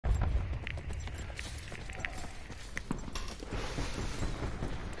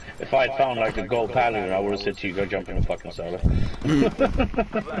If I had found like a gold paladin, I would have said to you, go jump in the fucking solo.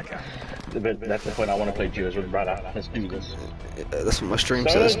 But that's the point. I want to play duos with brother. Let's do this. Yeah, that's what my stream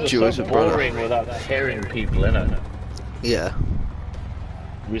Solos says. are Duos so with brother. boring without hearing people in it. Yeah.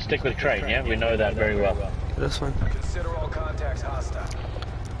 We stick with train, yeah? We know that very well. That's fine. Consider all contacts hostile.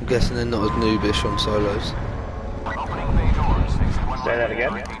 I'm guessing they're not as noobish on solos. Say that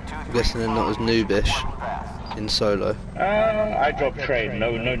again? I'm guessing they're not as noobish in solo. I drop train.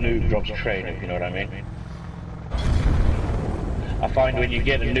 No noob drops train, if you know what I mean. I find when you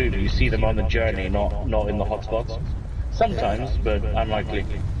get a noob, you see them on the journey, not in the hotspots. Sometimes, but unlikely.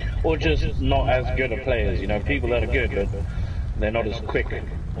 Or just not as good at players, you know, people that are good, but they're not as quick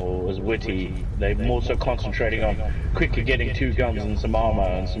or as witty. They're more so concentrating on quickly getting 2 guns and some armor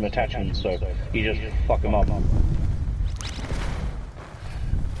and some attachments, so you just fuck them up.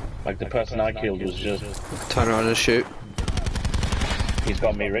 Like the person I killed was just... Turn around and shoot. He's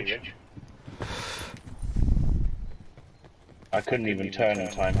got me, Rich. I couldn't even turn in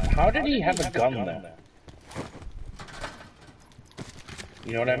time. How did he have a gun there?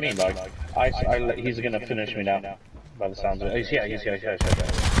 You know what I mean? Like, he's gonna finish me now. By the sounds of it. He's here.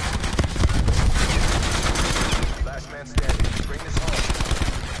 Last man standing. Bring this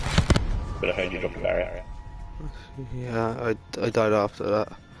home. But I heard you drop a barrier. Yeah, I died after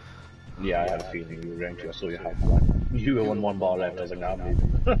that. Yeah, I had a feeling you were going to. I saw your health line. You were on 1 bar left. I was like, nah, I'm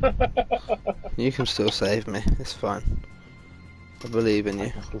leaving. You can still save me. It's fine. I believe in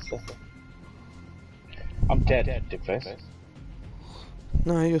you. I'm dead, dickface.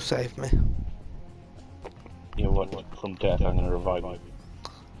 No, you'll save me. You know what? From death, I'm gonna revive you.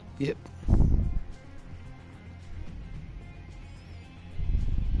 Yep.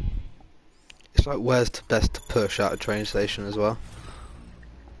 It's like, where's the best to push out a train station as well?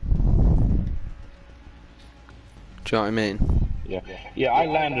 Do you know what I mean? Yeah, I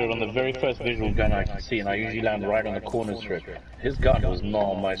landed on the very first visual gun I could see, and I usually land right on the corner strip. His gun was not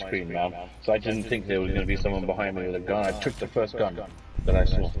on my screen, man, so I didn't think there was going to be someone behind me with a gun. I took the first gun that I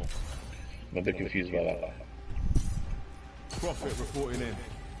saw. I'm a bit confused by that. Prophet reporting in.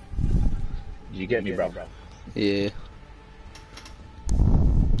 Did you get me, bro? Yeah.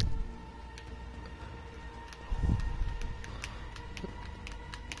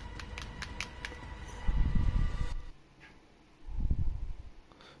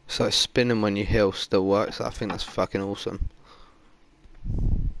 So spinning when you heal still works. I think that's fucking awesome.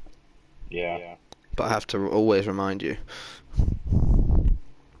 Yeah. But I have to always remind you.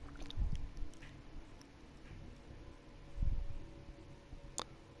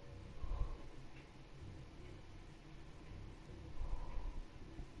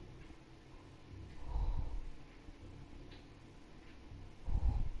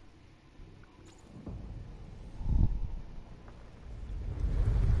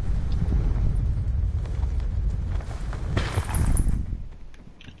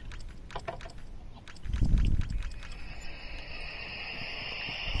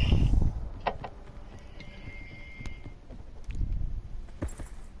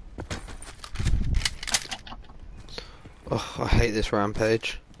 Oh, I hate this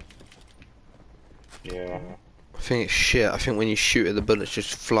rampage. Yeah. I think it's shit. I think when you shoot it, the bullets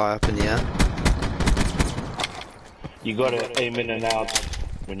just fly up in the air. You gotta aim in and out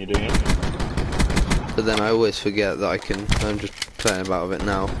when you're doing it. But then I always forget that I'm just playing about with it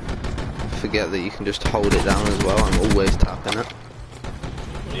now. Forget that you can just hold it down as well. I'm always tapping it.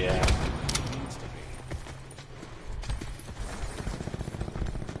 Yeah.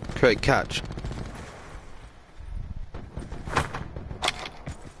 Great catch.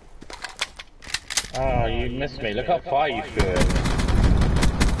 Oh, you missed me. Look how far you threw it.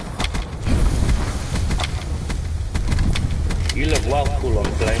 You look well cool on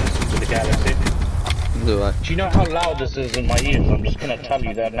Flames to the Galaxy. Do I? Do you know how loud this is in my ears? I'm just gonna tell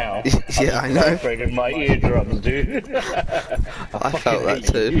you that now. Yeah, I know. In my eardrums, dude. I felt that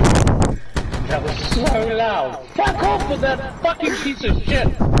too. That was so loud. Fuck off with that fucking piece of shit.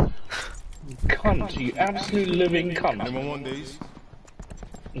 Cunt, you absolute living cunt. Anyone want these?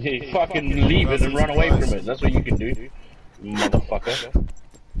 You fucking leave it and run away from it. That's what you can do, motherfucker.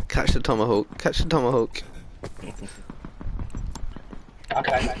 Catch the tomahawk. Catch the tomahawk.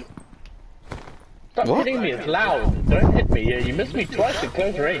 Okay. Stop What? hitting me, it's loud. Don't hit me. Yeah, you missed me twice at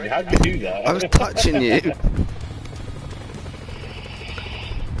close range. How'd you do that? I was touching you.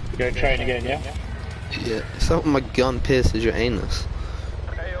 Go train again, yeah? Yeah, it's like my gun pierces your anus.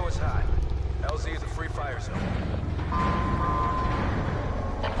 KO is high. LZ is a free fire zone.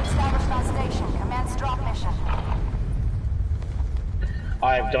 Established on station. Commence drop mission.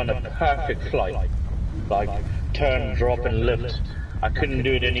 I have done a perfect flight. Like, turn, drop, and lift I couldn't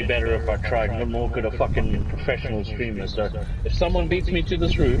do it any better if I tried. No more good a fucking professional streamer. So if someone beats me to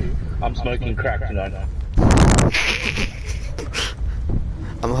this roof, I'm smoking crack tonight.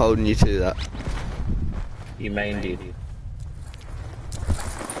 I'm holding you to that. You may indeed.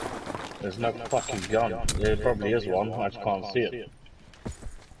 There's no fucking gun. There probably is one. I just can't see it.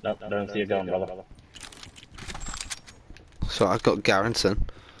 Nope, don't see a gun, brother. So I've got Garrison.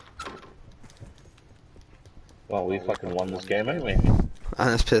 Well, we fucking won this game, haven't we?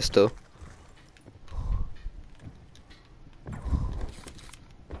 And his pistol.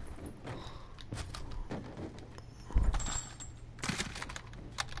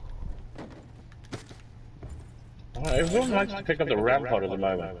 Everyone likes to pick up the rampart at the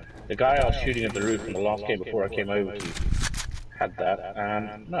moment. The guy I was shooting at the roof in the last game before I came over to you had that,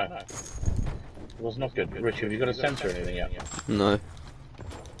 and no. It was not good. Rich, have you got a sensor or anything yet? No.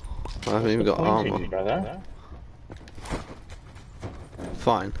 I haven't even got armor. You, brother?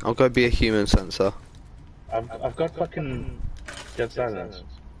 Fine, I'll go be a human sensor. I've got fucking dead silence.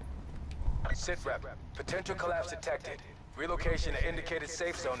 Sit rep. Potential collapse detected. Relocation to indicated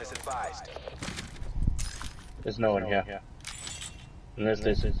safe zone is advised. There's no one here. Unless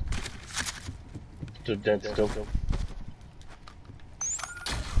this is stood dead still.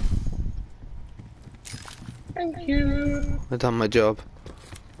 Thank you. I've done my job.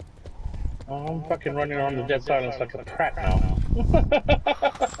 Oh, I'm fucking running around the dead silence like a prat now.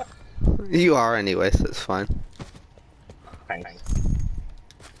 You are anyway, so it's fine. Thanks.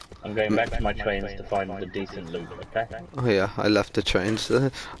 I'm going back to my trains to find the decent loot, okay? Oh yeah, I left the trains. I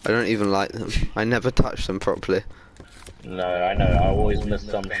don't even like them. I never touch them properly. No, I know, I always miss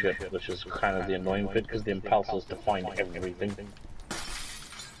some shit, which is kind of the annoying bit, because the impulse is to find everything.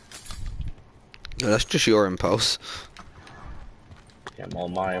 No, that's just your impulse. Yeah, well,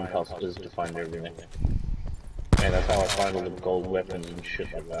 my impulse is to find everything. Yeah, that's how I find all the gold weapons and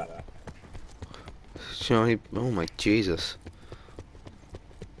shit like that. You know, oh my Jesus.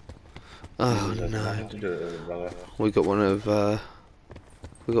 Oh There's no. nothing to do with it, brother. We got one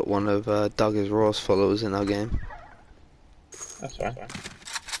of Doug is Raw's followers in our game. That's right.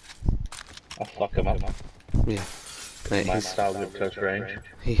 I'll fuck him up. Yeah. Mate, My style with close range.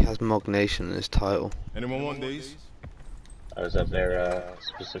 he has Mog Nation in his title. Anyone want these? Oh, is that their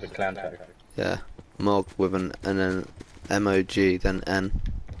specific clan tag? Yeah. Mog with an and then MOG then N.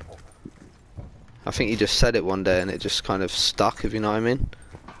 I think he just said it one day and it just kind of stuck, if you know what I mean.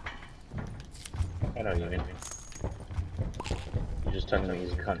 I know what you mean. You're just telling me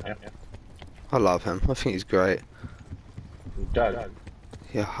he's a cunt, yeah? I love him. I think he's great. Doug,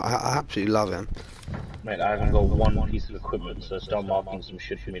 Yeah, I absolutely love him. mate, I haven't got one piece of equipment, so start marking some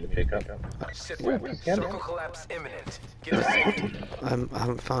shit for me to pick up. Sit rep. Circle collapse imminent. Get a safety. I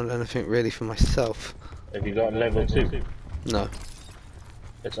haven't found anything really for myself. Have you got level 2? No.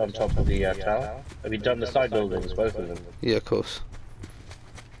 It's on top of the tower. Have you done the side buildings, both of them? Yeah, of course.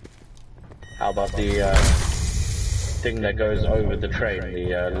 How about the thing that goes over the train,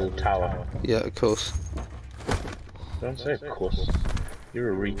 the little tower? Yeah, of course. Don't say of course.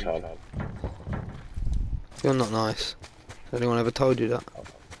 You're a retard. You're not nice. Has anyone ever told you that?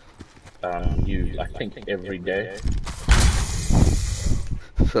 You, I think, every day.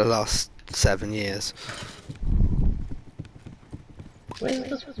 For the last 7 years.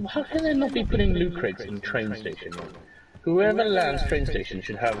 How can they not be putting loot crates in train station? Whoever lands train station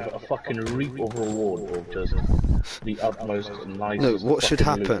should have a fucking reap of reward of just the utmost nicest. No, what should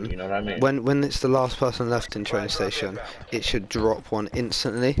fucking happen loot, you know what I mean? when it's the last person left in train station, it should drop one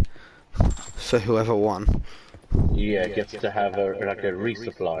instantly for whoever won. Yeah, it gets to have a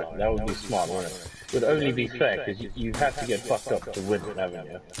resupply. That would be smart, wouldn't it? It would only be fair because you have to get fucked up to win it, haven't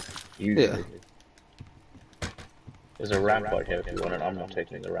you? Usually. Yeah. There's a rampart here if you want it. I'm not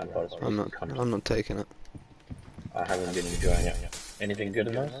taking the rampart. I'm not taking it. I haven't been enjoying it. Anything good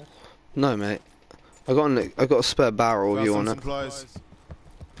in those? No, mate. I got a spare barrel if you want it.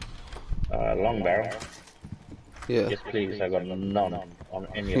 Long barrel. Yeah. Yes, please. I got none on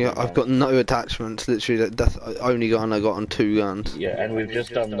any of Yeah, the I've got no attachments. Literally, that's the only gun I got on 2 guns. Yeah, and we've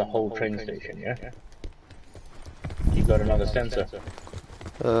just done the whole train station, yeah? You got another sensor?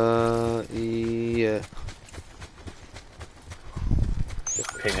 Yeah.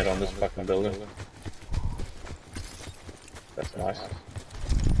 Just ping it on this fucking building. That's nice.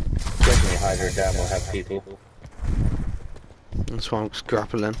 Definitely Hydra Dam will have people. That's why I'm just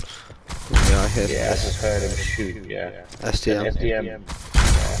grappling. Yeah, I hear. Yeah, I just heard him shoot, yeah. SDM. And SDM. Yeah.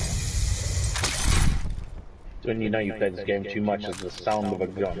 When you know you play this game too much, it's the sound of a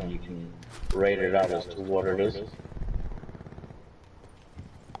gun. You can rate it out as to what it is.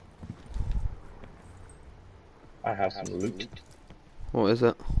 I have some loot. What is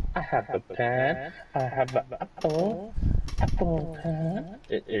it? I have a pen. I have an apple. Apple pen.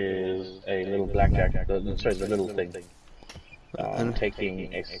 It is a little blackjack. Sorry, the little thing. And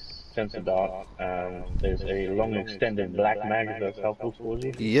Taking a sensor dart. There's a long extended black mag if that's helpful towards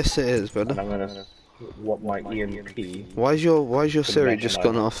you. yes, it is, brother. And I'm gonna swap my EMP. Why's your Siri just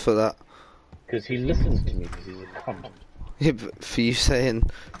gone off for that? Because he listens to me because he's a cunt. Yeah, but for you saying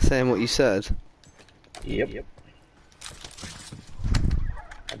what you said. Yep.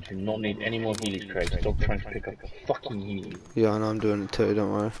 I do not need any more Healy, Craig. Stop trying to pick up the fucking Healy. Yeah, I know I'm doing it too.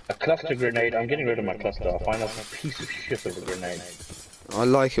 Don't worry. A cluster grenade. I'm getting rid of my cluster. I'll find out a piece of shit of a grenade. I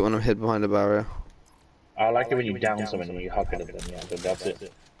like it when I'm hid behind a barrier. I like it when you down someone and you huck it at them. Yeah, but that's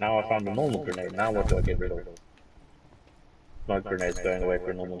it. Now I found a normal grenade. Now what do I get rid of? Smoke grenade's going away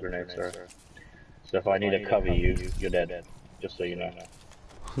for a normal grenade, sir. So if I need to cover you, you're dead. Just so you know.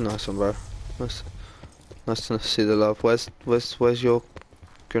 Nice one, bro. Nice to see the love. Where's your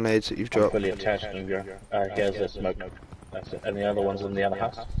grenades that you've I'm dropped? fully attached and here's the smoke. That's it. And the other one's in the other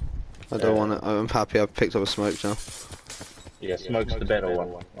house. I don't want it. I'm happy I've picked up a smoke now. Yeah, smoke's the better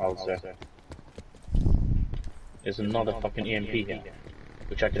one, I would say. There's another fucking EMP here,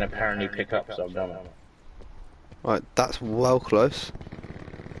 which I can apparently pick up, so I've done it. Right, that's well close.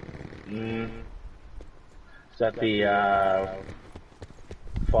 Is that the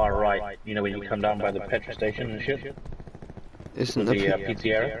far right? You know when you come down by the petrol station and shit? Isn't The the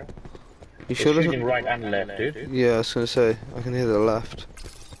pizzeria? you sure Shooting doesn't? right and left, dude. Yeah, I was gonna say I can hear the left.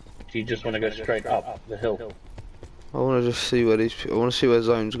 Do you just want to go straight up the hill? I want to just see where I want to see where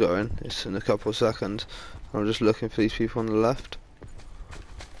zone's going. It's in a couple of seconds. I'm just looking for these people on the left.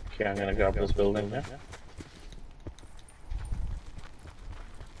 Okay, I'm gonna go up this building now.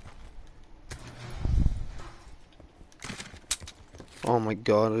 Oh my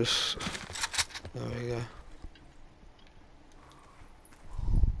god! There we go.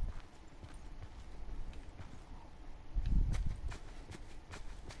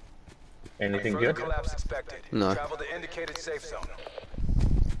 Anything Further good? collapse expected. No. Travel to indicated safe zone.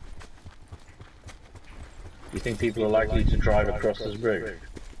 You think people are likely to drive across this bridge?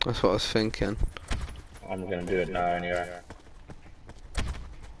 That's what I was thinking. I'm gonna do it now anyway.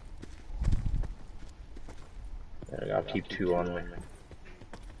 There we go, I'll keep two on me.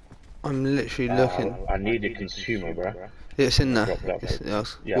 I'm literally looking. I need a consumer, bro. Yeah, it's in there. Drop that, It's, mate.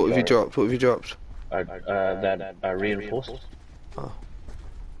 yes. Yeah, What have you sorry. dropped? What have you dropped? That reinforced. Oh.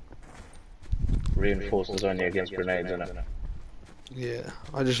 Reinforced is only against grenades, isn't it? Yeah,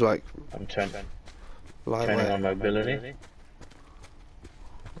 I just like I'm turning lightweight. on mobility.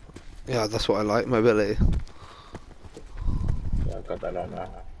 Yeah, that's what I like. Mobility. Yeah, I've got that on now.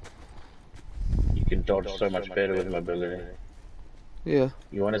 You can dodge so much better with mobility. Yeah,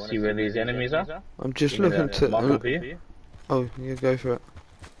 You want to see where these enemies are? I'm just Give me looking that to. mark up here. Oh, yeah, go for it.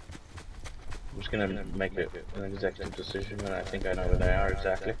 I'm just gonna make an executive decision, and I think I know where they are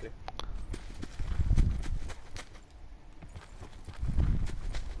exactly.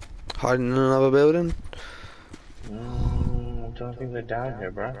 Hiding in another building. I don't think they're down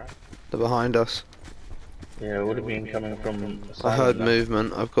here, bro. They're behind us. Yeah, it would have been coming from. I heard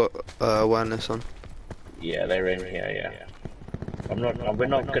movement. I've got awareness on. Yeah, they're in here. Yeah. We're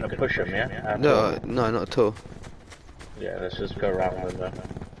not gonna push them, yeah. At all. No, no, not at all. Yeah, let's just go around with them.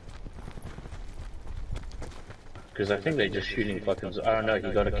 Because I think they're just shooting fucking. Oh no,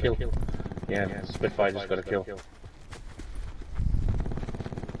 he got a kill. Yeah, Spitfire just got a kill.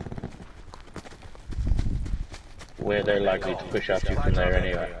 Where they're likely to push out to from there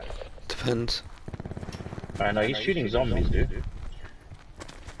anyway. Depends. I know he's shooting zombies, dude.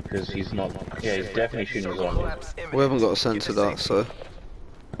 Because he's not. Yeah, he's definitely shooting zombies. We haven't got a sensor dart, so.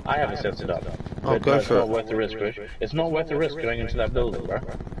 I have a sensor dart. Oh, go it's for not it. worth the risk, Rich. It's not worth the risk going into that building, bro.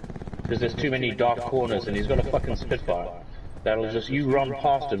 Because there's too many dark corners, and he's got a fucking Spitfire. That'll just, you run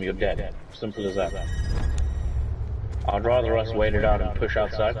past him, you're dead. Simple as that. I'd rather us wait it out and push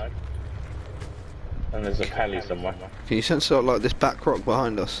outside. And there's a pally somewhere. Can you sensor out like this back rock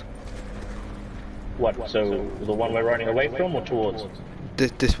behind us? What, so the one we're running away from or towards?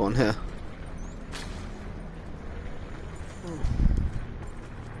 This one here.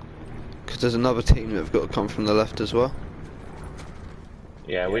 Because there's another team that have got to come from the left as well.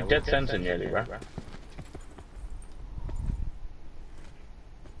 Yeah, we're dead center nearly, bro.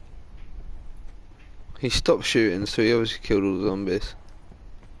 He stopped shooting, so he obviously killed all the zombies.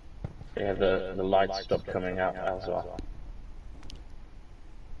 Yeah, the lights stopped coming out as well.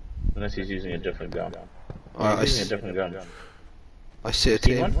 Unless he's using a different gun. Alright, He's using a different gun. I see a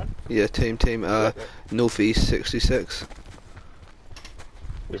Team team. one? Yeah, team. Northeast 66.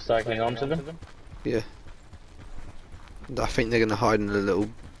 We're cycling onto them? Yeah. I think they're gonna hide in the little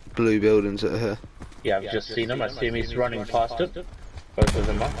blue buildings that are here. Yeah, I've just seen him. I see him. He's running past it. Both of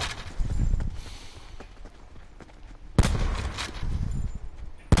them are.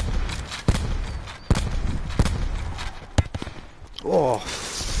 Oh,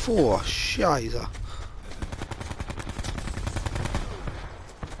 for shizer.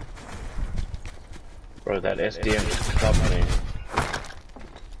 Bro, that SDM just stopped me.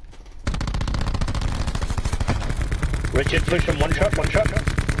 Richard, push him. One shot, one shot.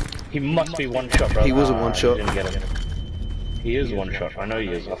 He must be one shot, bro. He wasn't one shot. Didn't get him. He is one shot. I know he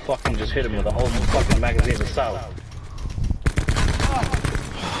is. I fucking just hit him with a whole fucking magazine of south.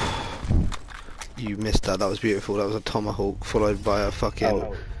 You missed that. That was beautiful. That was a tomahawk followed by a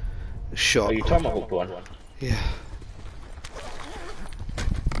fucking shot. Oh, you tomahawked one? Yeah.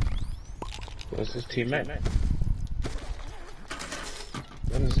 Where's his teammate?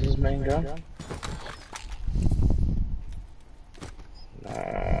 When is his main gun?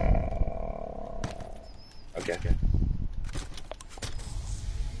 Okay.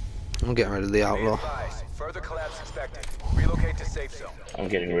 I'm getting rid of the outlaw. Further collapse expected. Relocate to safe zone. I'm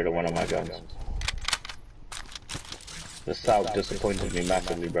getting rid of one of my guns. The south disappointed me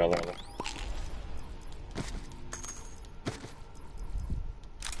massively, brother.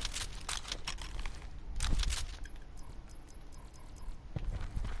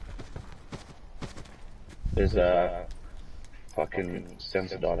 There's a fucking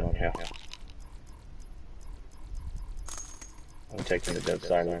sensor dart in here. I'm taking the dead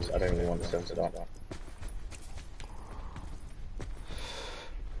silence. I don't even want the sensor dart.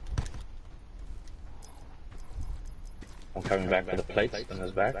 I'm coming back for the plates in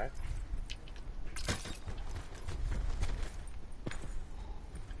his back.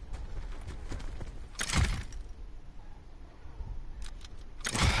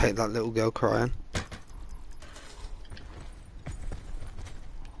 I hate that little girl crying.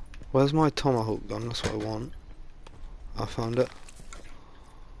 Where's my tomahawk gun? That's what I want. I found it.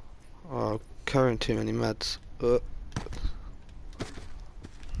 Oh, carrying too many meds.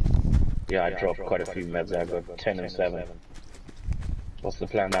 Yeah, I dropped quite a few meds there. I got 10 and 7. What's the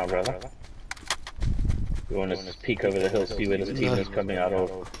plan now, brother? We want to peek over the hill, see where this team is coming out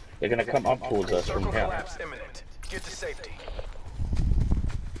of. They're going to come up towards us from here. Get to safety.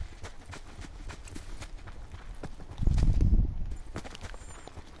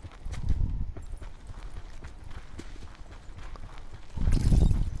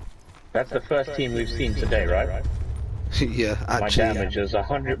 That's the first team we've seen today, right? Yeah, actually. My damage is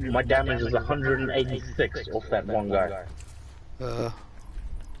 100. My damage is 186 off that one guy.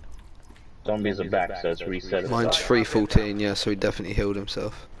 Zombies are back, so it's reset. Mine's 314, yeah, so he definitely healed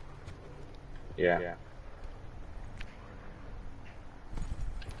himself. Yeah.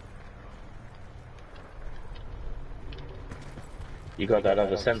 You got that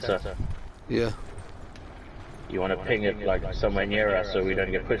other sensor? Yeah. You want to ping it like somewhere near us so we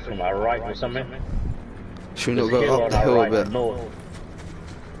don't get pushed from our right or something? Should we not go up the hill a bit? North.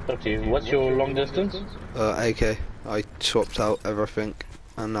 Up to you. What's your long distance? AK. I swapped out everything,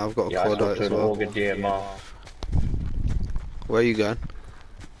 and now I've got a quad out as well. DMR. Where are you going?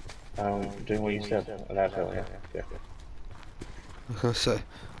 Doing what you said. That hill, yeah. I was gonna say.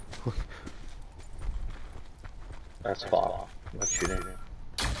 That's far. Not shooting.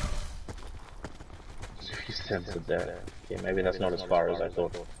 You censored that. Yeah, maybe that's not as far as I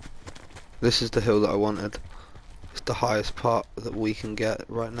thought. This is the hill that I wanted. It's the highest part that we can get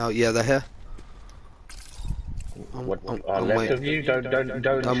right now. Yeah, they're here. I'm left waiting. of you? Don't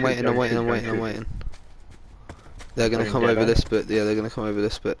I'm waiting. They're gonna come over this bit. Yeah, they're gonna come over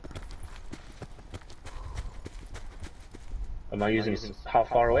this bit. Am I using, how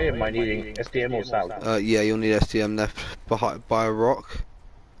far away? Am I needing SDM or south? Yeah, you'll need SDM left behind by a rock.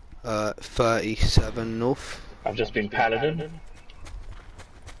 37 north. I've just been paladin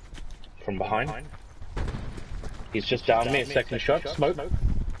from behind. He's just down me. Second shot. Smoke.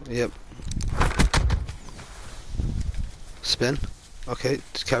 Yep. Spin. Okay,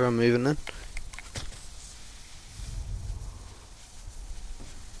 just carry on moving then.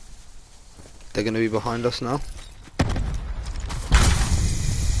 They're going to be behind us now.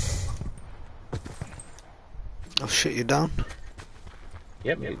 Oh shit, you're down.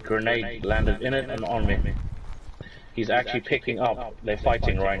 Yep, grenade landed in it and on me. He's actually picking up. They're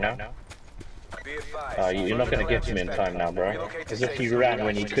fighting right now. You're not going to get to me in time now, bro. As if you ran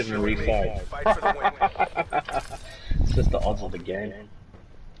when you couldn't refire. It's just the odds of the game.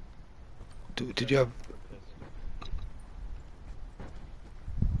 Did you have...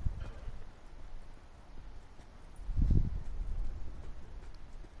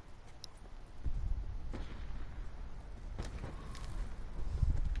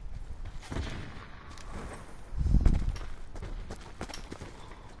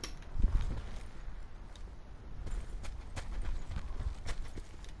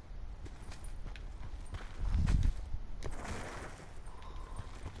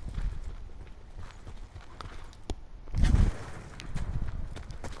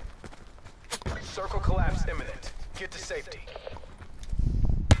 Get to safety.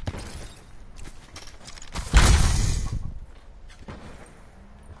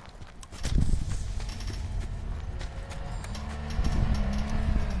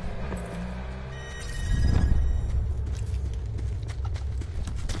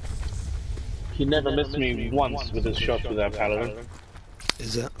 He never missed me once with his shots with that paladin.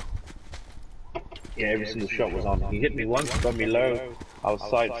 Is it? Yeah, every single shot was on. He hit me once, got me low. I was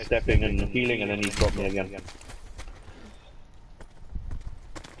sidestepping and healing, and then he dropped me again.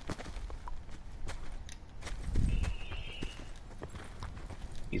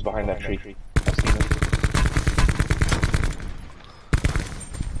 He's behind that tree. I've seen him.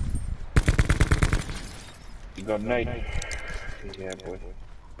 You got nade. Yeah, boy.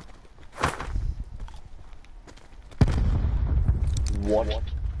 What?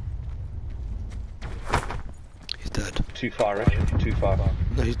 He's dead. Too far, Rich. Too far.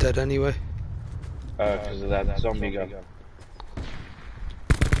 No, he's dead anyway. Because of that zombie gun.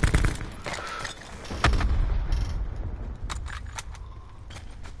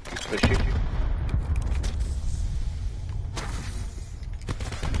 He's fishing.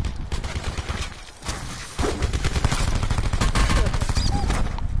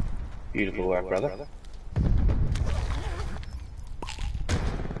 Beautiful work, brother.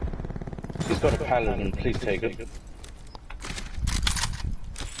 He's got a paladin, please take it.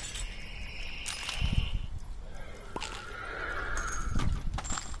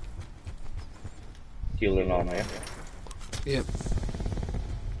 Healing on here. Yep.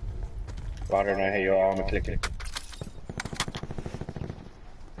 I don't know how your armor clicking.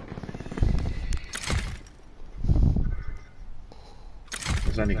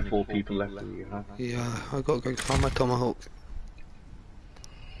 There's only 4 people left of you, huh? Yeah, I gotta go find my tomahawk.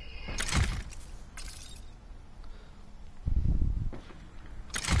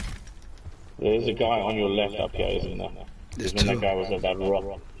 There's a guy on your left up here, isn't there? There's When two. that guy was at that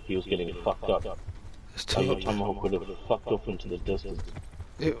rock, he was getting fucked up. There's Like two. your tomahawk would have fucked off into the distance.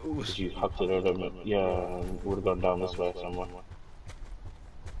 It was. Because you hucked it over him. Yeah, would have gone down this way somewhere.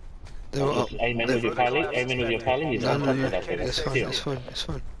 They were up. Just aim in with your pally, aim in with your pally, he's No, on no, top yeah. of that thing. It's fine. Steal. It's fine. It's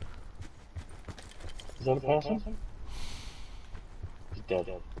fine. Is that a person? He's dead.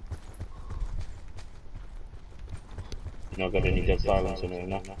 You not got any dead silence in there,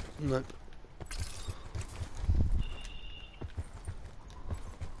 no? No.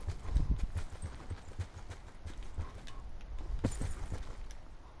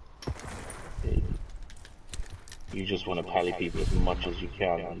 You just want to pally people as much as you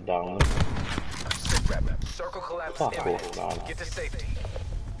can and down them. Sit rep. Circle collapse Fuck imminent. off, man. Get to safety.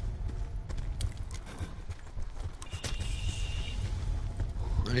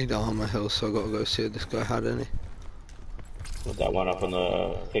 I need armor hill, so I gotta go see if this guy had any. With that one up on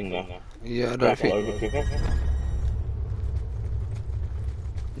the thing there. Yeah, I don't Grapple think. over quicker.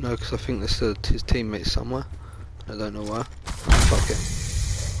 No, because I think there's his teammates somewhere. I don't know where. Fuck it.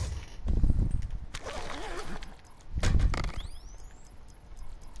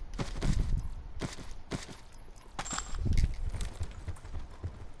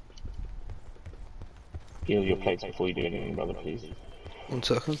 Heal your plates before you do anything, brother, please. 1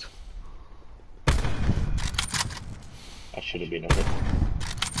 second. That should have been a hit.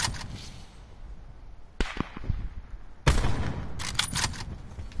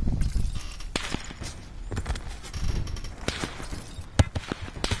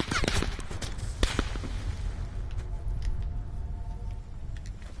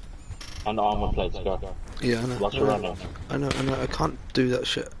 And the armor plates go. Yeah, I know. Whilst you're running. I know. I can't do that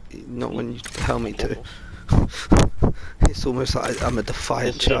shit. Not when you tell me to. It's almost like I'm a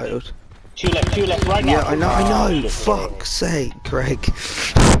defiant child. Two left, right now. Yeah, I know. Shit, Fuck's sake, Greg.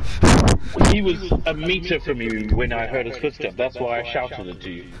 He was a meter from you when I heard his footsteps. That's why I shouted it to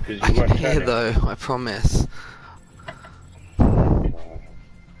you. Because I you can weren't hear turning. though, I promise.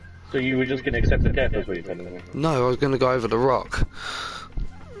 So you were just going to accept the death, that's what you're telling me. No, I was gonna go over the rock.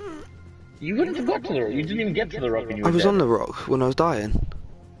 You wouldn't have got to the rock. You didn't even get to the rock when you were I was dead. on the rock when I was dying.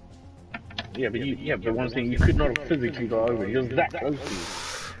 Yeah, but one thing, you could not have physically got over. He was that close to you.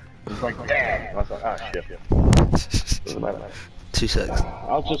 It was like, damn. I was like, ah, shit. Doesn't matter. 2 seconds.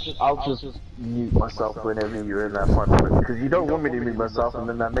 I'll just mute myself whenever you're in that part of it. Because you don't want me to mute myself, and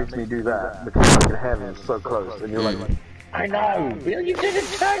then that makes me do that. Because I can have him so close, and you're like, I know, Bill, you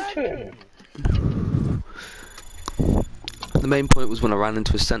didn't turn to him. The main point was when I ran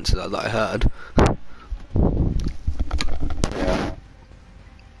into a sensor that I heard. Yeah.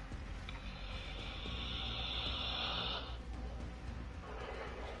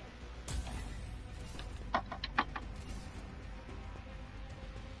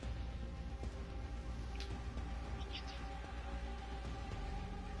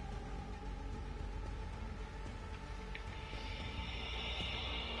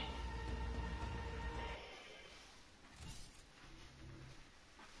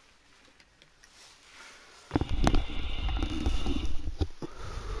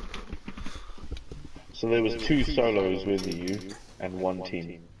 So there was 2 solos with you and 1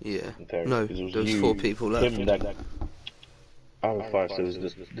 team. Yeah. In theory, No, 'cause it was there was you, 4 people left. him, that. Oh, 5. So it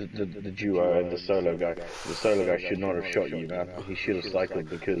was the duo and the solo guy. The solo guy should not have shot you, man. He should have cycled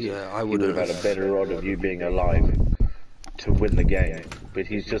because Yeah, I he would would have had a better odd of you being alive to win the game. But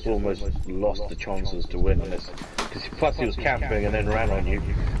he's just almost lost the chances to win on this. Because plus he was camping and then ran on you,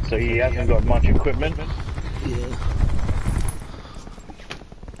 so he hasn't got much equipment. Yeah.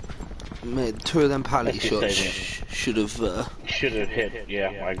 Mate, 2 of them pally That's just shots saving should have. Should have hit. Yeah,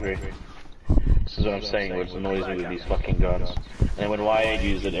 I agree. This is what I'm saying. What annoys me with these fucking guns. And then when Y8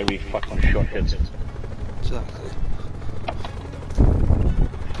 uses it, every fucking shot hits. Exactly.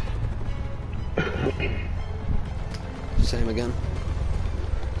 Same again.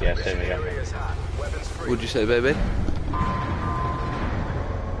 Yeah, same again. What'd you say, baby?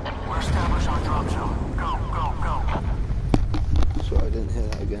 We're established on drop zone. Go, go, go. Sorry, I didn't hear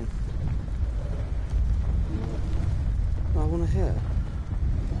that again. I want to hear.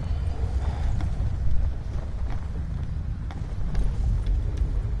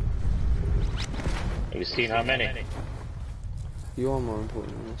 Have you seen how many? You are more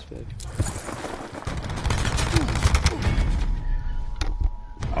important than this, babe.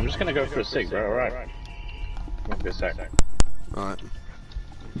 I'm just gonna go for a sig, bro, alright? Won't be a sec. Alright.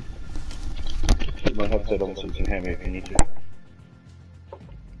 Keep my headset on so you can hear me if you need to.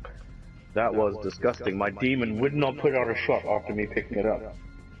 That was disgusting. My demon would not put out a shot after me picking it up.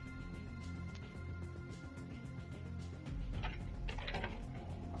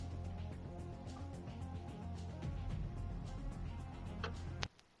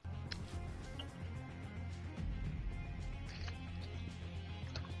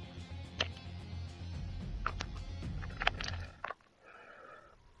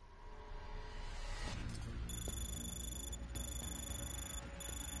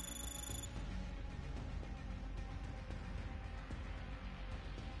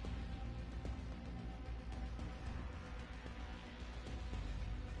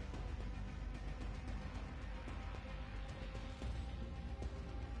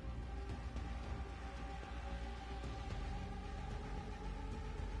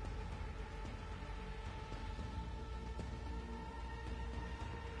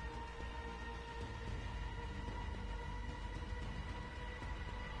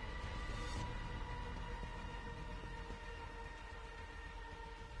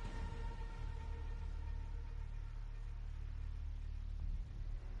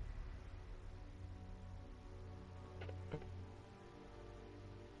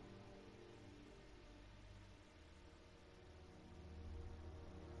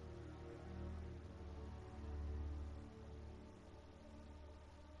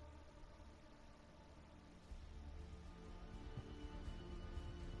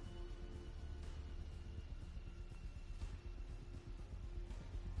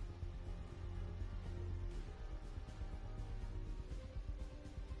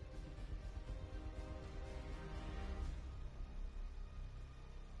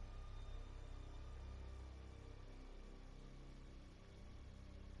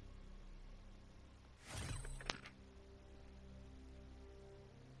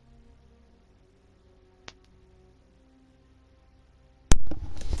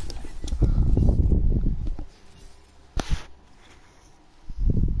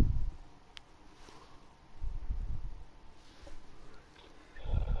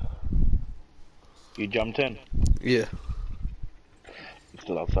 You jumped in? Yeah. You're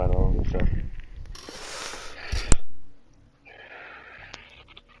still outside, I don't know.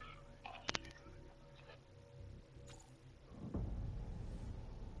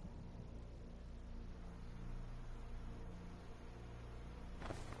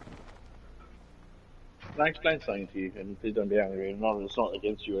 Can I explain something to you? And please don't be angry. It's not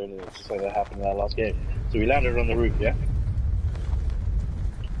against you or anything. It's just something that happened in our last game. So we landed on the roof, yeah?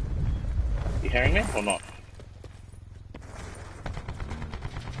 You hearing me or not?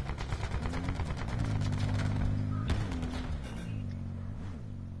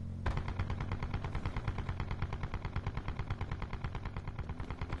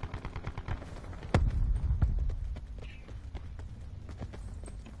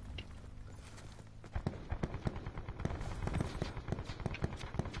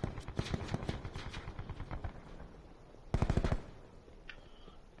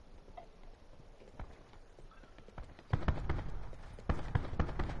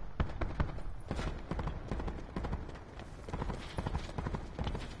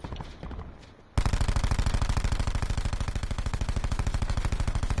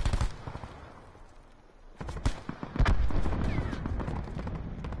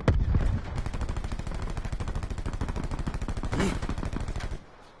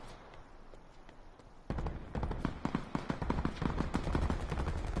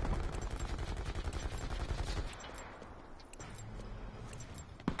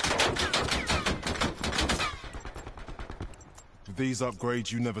 With these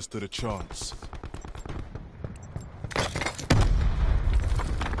upgrades, you never stood a chance.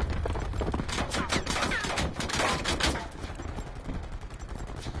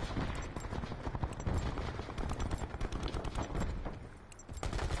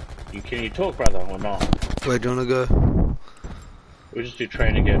 Can you talk, brother, or not? Where do you want to go? We'll just do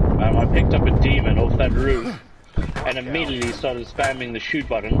train again. I picked up a demon off that roof, and immediately started spamming the shoot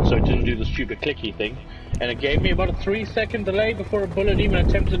button, so it didn't do the stupid clicky thing. And it gave me about a 3-second delay before a bullet even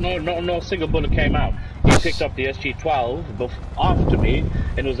attempted. No single bullet came out. He picked up the SG-12 after me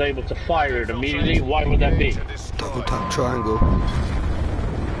and was able to fire it immediately. Why would that be? Double tap triangle.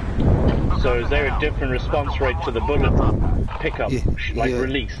 So is there a different response rate to the bullet pickup,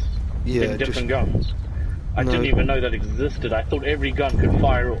 release? Yeah, in different guns? I didn't even know that existed. I thought every gun could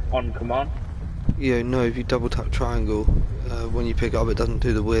fire on command. Yeah, no, if you double tap triangle, when you pick it up it doesn't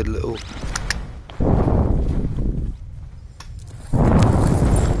do the weird little...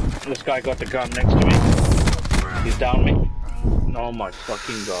 This guy got the gun next to me. He's down me. Oh my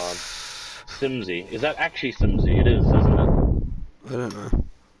fucking god. Simsy. Is that actually Simsy? It is, isn't it? I don't know.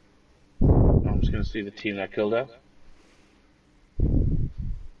 I'm just gonna see the team that killed us.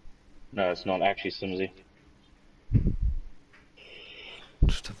 No, it's not actually Simsy.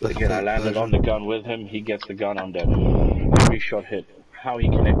 But again, I landed on the gun with him. He gets the gun, I'm dead. 3 shot hit. How he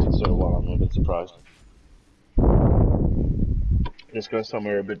connected so well, I'm a bit surprised. Let's go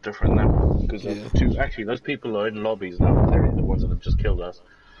somewhere a bit different now. Because actually, those people are in lobbies now. They're the ones that have just killed us.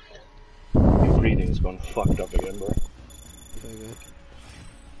 Your breathing's gone fucked up again, bro. Okay.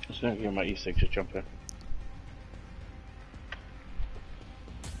 Just gonna get my E6 to jump in.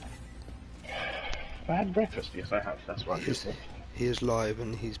 I had breakfast, yes I have, that's right. He is live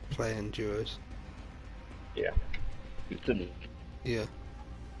and he's playing duos. Yeah. He didn't. Yeah.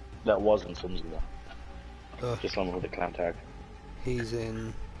 That wasn't Simsy though. Oh. Just someone with a clan tag. He's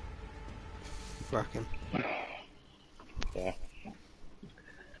in... Bracken. Yeah.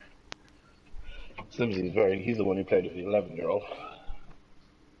 Simsy's he's the one who played with the 11-year-old.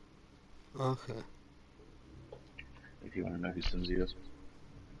 Okay. If you want to know who Simsy is.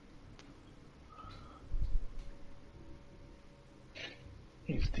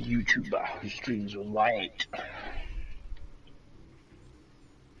 He's the YouTuber who streams with White.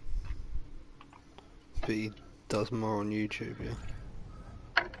 But he does more on YouTube, yeah?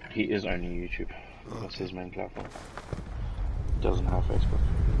 He is only YouTube. Okay. That's his main platform. Doesn't have Facebook.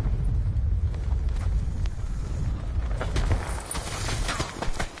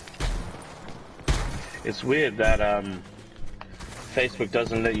 It's weird that Facebook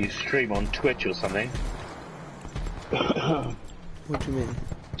doesn't let you stream on Twitch or something. What do you mean?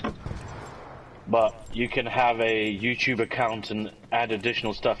 But you can have a YouTube account and add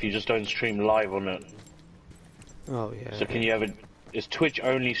additional stuff, you just don't stream live on it. Oh yeah. So can you have is Twitch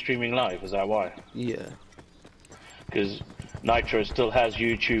only streaming live, is that why? Yeah. Because Nitro still has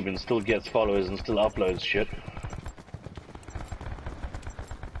YouTube and still gets followers and still uploads shit.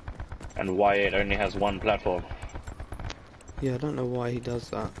 And Y8 only has one platform. Yeah, I don't know why he does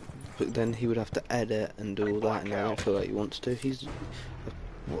that. But then he would have to edit and do all that, and I don't feel like he wants to. I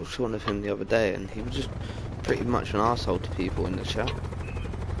watched one of him the other day, and he was just pretty much an arsehole to people in the chat.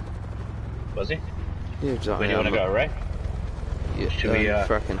 Was he? Yeah, exactly. Where do you want to go, right? Yeah, Should we,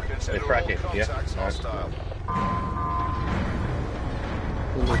 fracking. Fracking, yeah?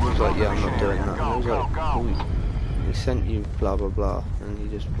 And he was like, yeah, I'm not doing that. And I was like, oh, he sent you blah blah blah, and he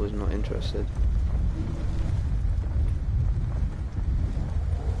just was not interested.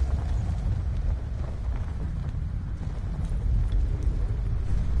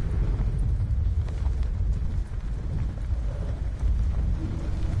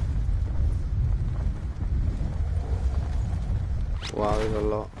 Wow, there's a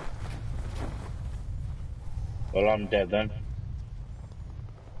lot. Well, I'm dead then.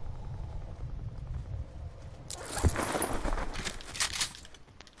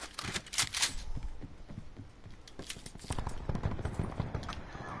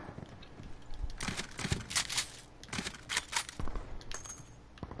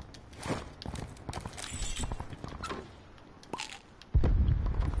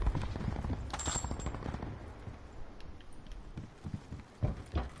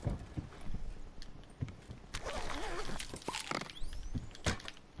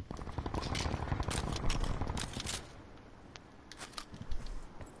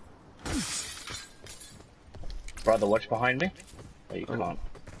 Brother, watch behind me. Oh, you can't.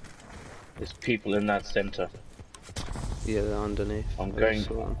 There's people in that center. Yeah, they're underneath.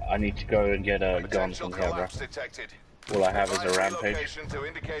 I need to go and get a gun from here, bro. All I have is a rampage.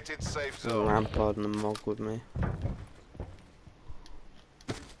 There's a rampart and a mog with me.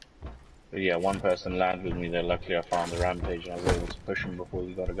 But yeah, one person landed with me there. Luckily, I found the rampage and I was able to push him before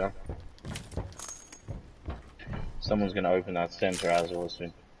he got a gun. Someone's gonna open that center as well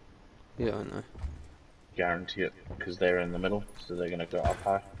soon. Yeah, I know. Guarantee it, because they're in the middle, so they're gonna go up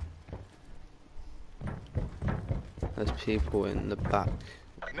high. There's people in the back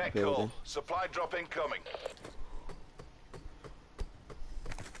Net building. call. Supply drop incoming.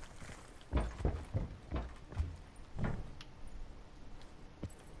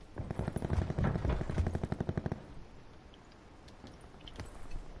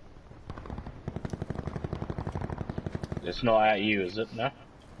 It's not at you, is it? No?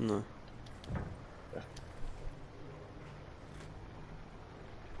 No.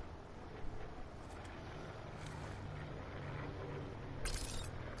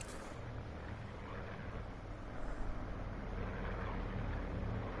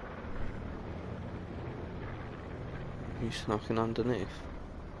 You snucking underneath?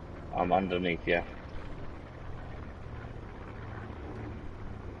 I'm underneath, yeah.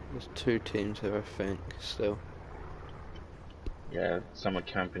 There's two teams here, I think, still. Yeah, some are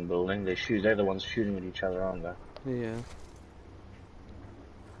camping building. They're the ones shooting at each other, aren't they? Yeah.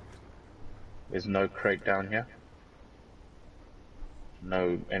 There's no crate down here.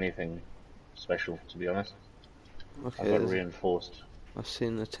 No anything special, to be honest. Okay, I got reinforced. I've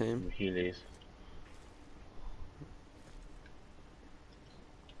seen the team. From Heelys.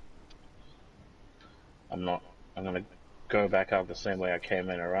 I'm gonna go back out the same way I came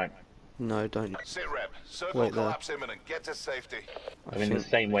in, alright? No, don't. Sit rep. Circle Wait there. collapse imminent. Get to safety. I mean, the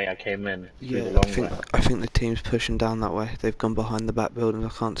same way I came in. Through Yeah, the long way. I think the team's pushing down that way. They've gone behind the back buildings. I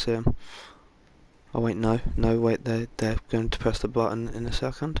can't see them. Oh wait, no, wait. They're going to press the button in a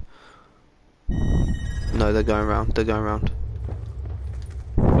second. No, they're going round. They're going round.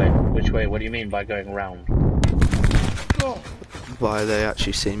 Wait, which way? What do you mean by going round? Why they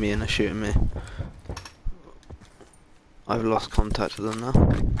actually see me and are shooting me? I've lost contact with them now.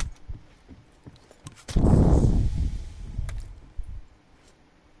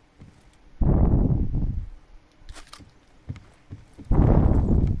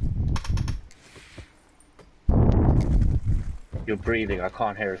 You're breathing. I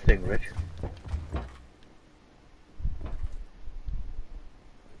can't hear a thing, Rich.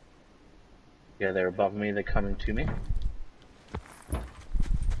 Yeah, they're above me. They're coming to me.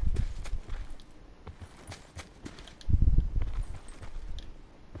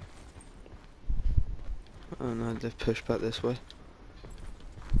 Oh no, they've pushed back this way.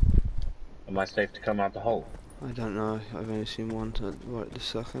 Am I safe to come out the hole? I don't know. I've only seen one right this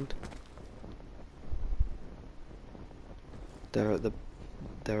second. They're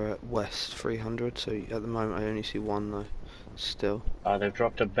at west 300. So at the moment I only see one though. Still. They've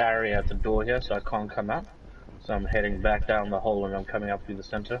dropped a barrier at the door here, so I can't come out. So I'm heading back down the hole and I'm coming up through the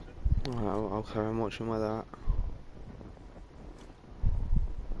center. Alright, I'll carry on watching where they're at.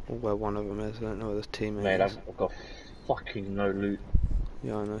 Or where one of them is. I don't know where the teammate Mate, is. I've got fucking no loot.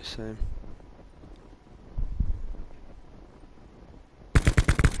 Yeah, I know, same.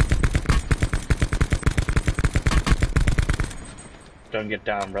 Don't get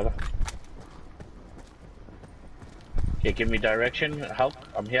down, brother. Okay, give me direction, help.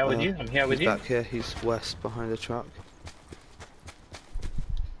 I'm here with you. I'm here with he's you. Back here, he's west behind the truck.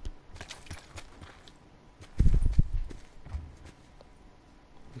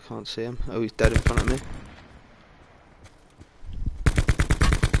 I can't see him. Oh, he's dead in front of me.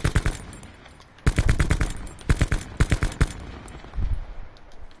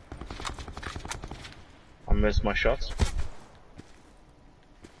 I missed my shots.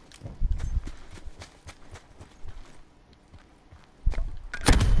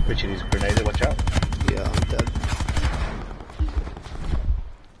 Richard, he's grenaded, watch out. Yeah, I'm dead.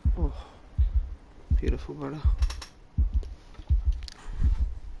 Oh, beautiful, brother.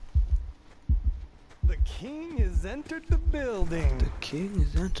 The king has entered the building. The king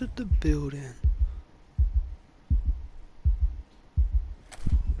has entered the building.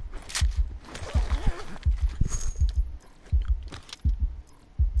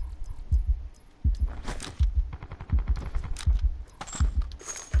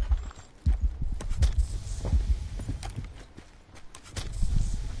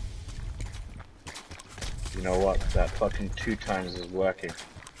 You know what? That fucking 2 times is working.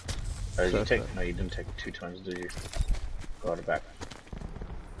 No, you didn't take it 2 times, did you? Got it back.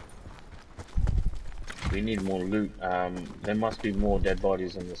 We need more loot. There must be more dead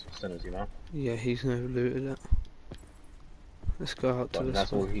bodies in this vicinity, no? Yeah, he's never looted it. Let's go out to But this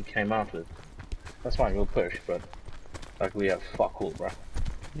that's all one. he came out with. That's fine, we'll push, but like we have fuck all, bro.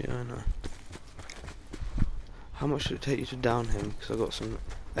 Yeah, I know. How much did it take you to down him? Because I got some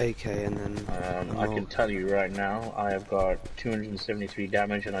AK and then I can tell you right now, I have got 273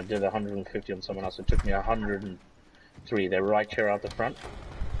 damage, and I did 150 on someone else. It took me 103. They're right here out the front.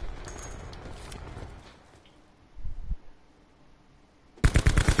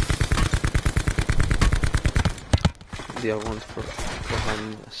 the other one's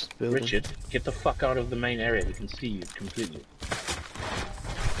behind this building. Richard, get the fuck out of the main area. He can see you completely.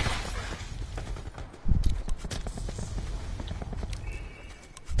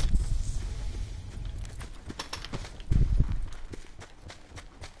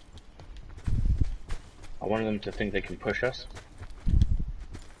 I wanted them to think they can push us.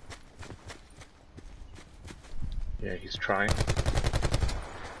 Yeah, he's trying.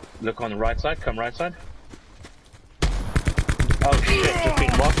 Look on the right side, come right side. Oh shit, just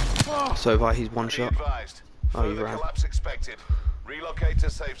been mocked. So far he's one shot. Advised. Oh, you Further ran. collapse expected. Relocate to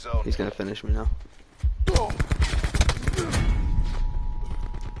safe zone. He's gonna finish me now.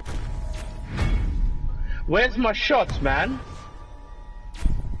 Where's my shots, man?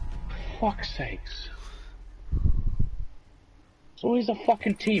 Fuck's sakes. It's always a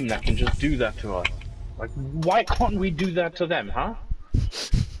fucking team that can just do that to us. Like, why can't we do that to them, huh?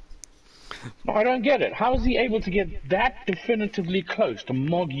 I don't get it. How is he able to get that definitively close to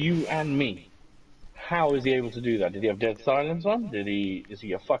mog you and me? How is he able to do that? Did he have dead silence on? Is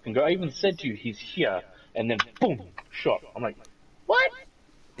he a fucking guy? I even said to you, he's here, and then boom, shot. I'm like, what?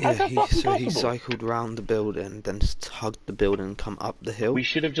 How's Yeah, that fucking so he possible? cycled round the building, then hugged the building and come up the hill. We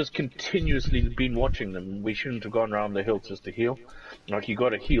should have just continuously been watching them. We shouldn't have gone around the hill just to heal. Like, you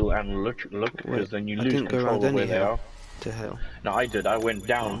gotta heal and look, because then you I lose didn't go control around of where any they hill are. to hill. No, I did. I went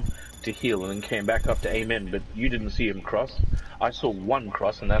down to heal and then came back up to aim in, but you didn't see him cross. I saw one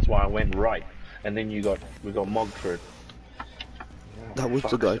cross, and that's why I went right. And then we got mogged for it. That was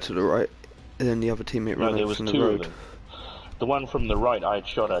the guy to the right, and then the other teammate No, ran there up was from the two of road. them. The one from the right I had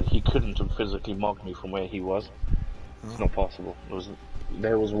shot at, he couldn't have physically mogged me from where he was. It's not possible.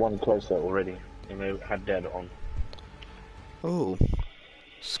 There was one closer already, and they had dead on. Oh,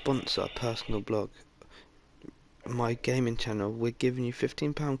 sponsor, personal blog. My gaming channel, we're giving you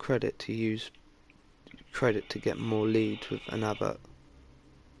 £15 credit to use credit to get more leads with an advert.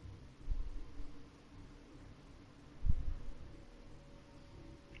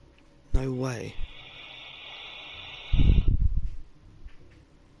 No way.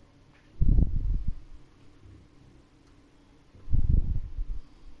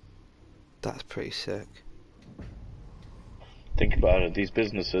 That's pretty sick. Think about it, these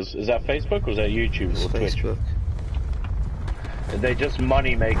businesses, is that Facebook or is that YouTube It's or Twitch? Facebook. They're just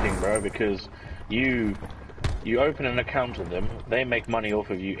money making, bro, because you open an account with them, they make money off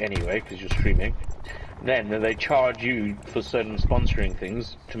of you anyway, because you're streaming. Then they charge you for certain sponsoring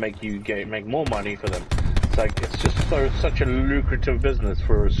things to make you make more money for them. It's like, it's just such a lucrative business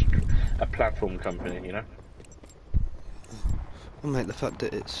for a platform company, you know? Well, mate, the fact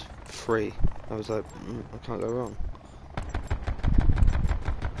that it's free, I was like, I can't go wrong.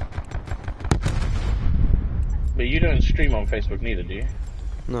 But you don't stream on Facebook neither, do you?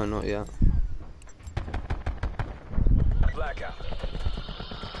 No, not yet. Blackout.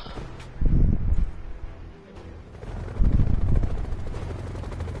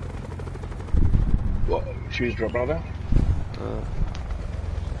 What? Shoes drop, brother?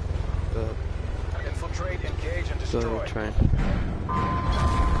 Infiltrate, engage, and Go destroy. train.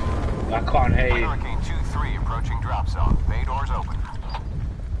 I can't hear you. Hurricane 2-3 approaching drop zone. Bay doors open.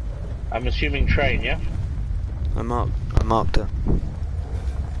 I'm assuming train, yeah? I marked it.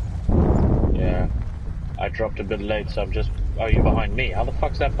 Yeah. I dropped a bit late, so I'm just... Oh, you're behind me. How the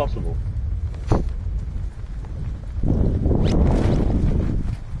fuck's that possible?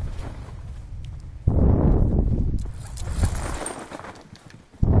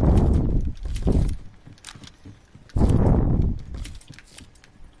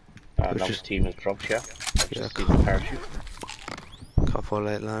 Another just- team has dropped here. I've Yeah, just seen the parachute. Couple of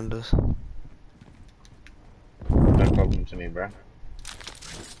late landers. No problem to me, bro.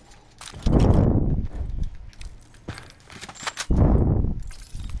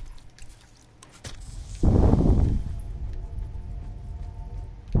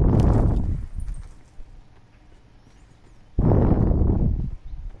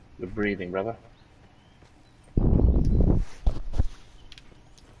 You're breathing, brother.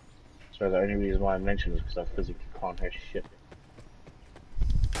 So the only reason why I mentioned is because I physically can't hear shit.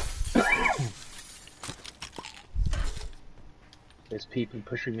 There's people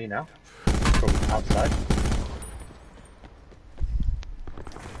pushing me now from outside.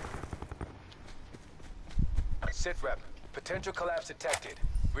 Sit rep. Potential collapse detected.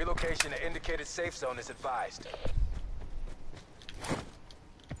 Relocation to indicated safe zone is advised.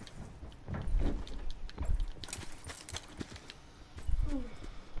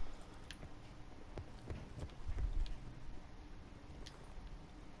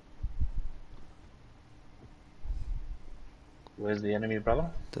 Where's the enemy, brother?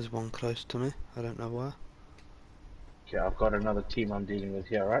 There's one close to me. I don't know where. Okay, I've got another team I'm dealing with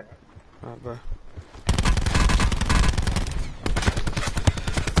here, right? Right, bro.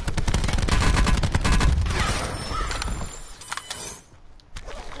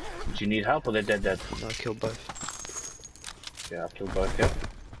 Do you need help or they're dead? I killed both. Yeah, I've killed both, yeah.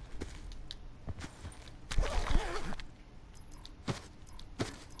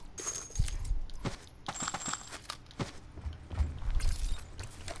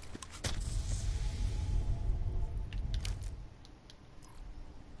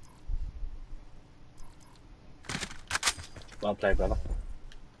 Well played, brother.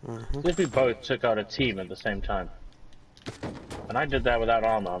 If we both took out a team at the same time. And I did that without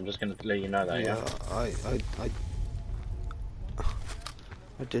armor, I'm just gonna let you know that, yeah?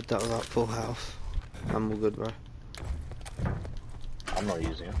 I did that without full health. I'm all good, bro. I'm not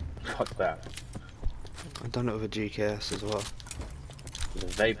using it. Fuck that. I've done it with a GKS as well. The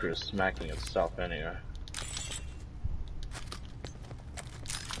Vapor is smacking itself anyway.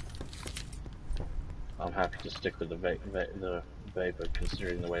 I'm happy to stick with the Vapor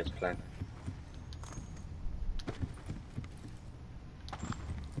considering the way it's playing.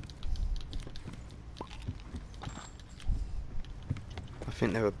 I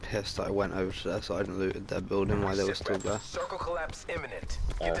think they were pissed that I went over to their side and looted their building while they were still there. Circle collapse imminent.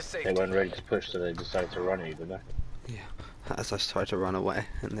 Get to safety. They weren't ready to push, so they decided to run you, did they? Yeah. As I tried to run away,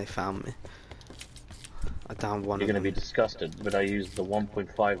 and they found me. I downed one. You're gonna be disgusted, but I used the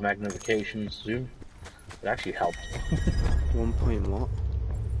 1.5 magnification zoom. It actually helped. 1 point what?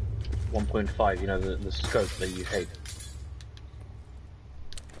 1.5, you know, the scope that you hate.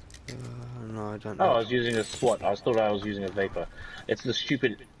 No, I don't Oh, know. I was using a SWAT. I thought I was using a Vapor. It's the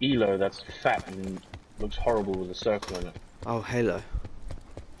stupid Elo that's fat and looks horrible with a circle in it. Oh, Halo.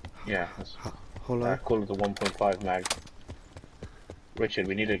 Yeah. Hollow? I call it the 1.5 mag. Richard,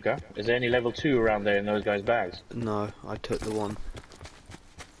 we need to go. Is there any level 2 around there in those guys' bags? No, I took the one.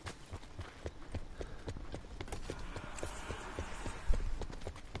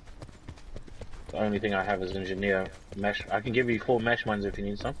 The only thing I have is engineer mesh. I can give you 4 mesh mines if you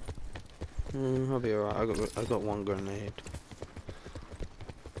need some. I'll be alright. I got one grenade.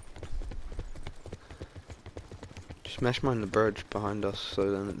 Just mesh mine the bridge behind us,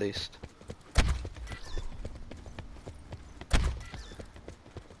 so then at least.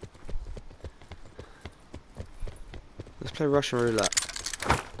 Let's play Russian roulette.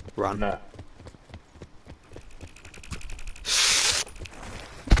 Run. No.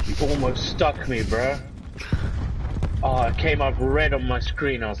 You almost stuck me, bro. Oh, it came up red on my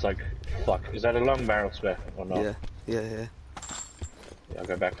screen. I was like, fuck. Is that a long barrel spare or not? Yeah. Yeah, I'll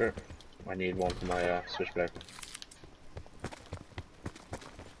go back for it. I need one for my switchblade.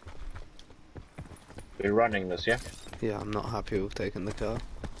 We're running this, yeah? Yeah, I'm not happy with taking the car.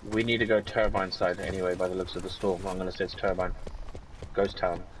 We need to go turbine side anyway by the looks of the storm. I'm gonna say it's turbine. Ghost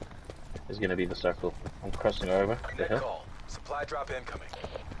town is gonna be the circle. I'm crossing over the hill. Call. Supply drop incoming.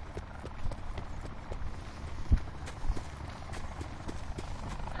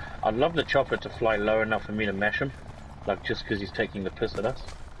 I'd love the chopper to fly low enough for me to mesh him. Like just because he's taking the piss at us.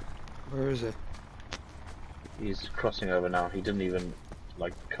 Where is it? He's crossing over now. He didn't even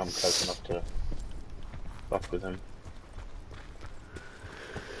like come close enough to fuck with him.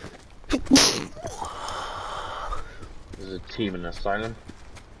 There's a team in asylum.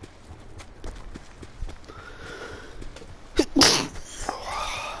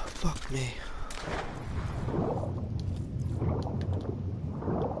 Fuck me.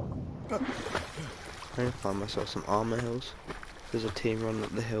 I need to find myself some armor hills. There's a team running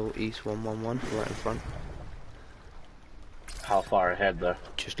up the hill, east 111, right in front. How far ahead though?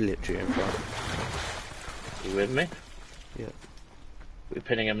 Just literally in front. You with me? Yeah. We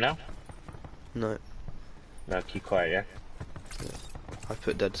pinning him now? No. No, keep quiet, yeah? I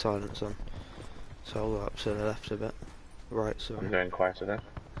put dead silence on. So I'll go up to the left a bit. Right, sorry. I'm going quieter then.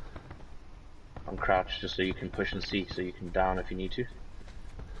 I'm crouched just so you can push and see, so you can down if you need to.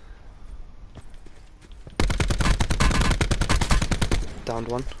 Downed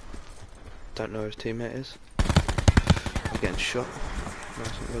one. Don't know who his teammate is. I'm getting shot.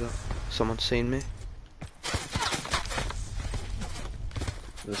 Someone's seen me.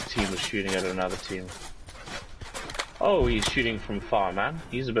 This team is shooting at another team. Oh, he's shooting from far, man.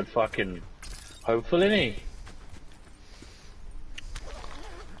 He's a bit fucking hopeful, isn't he?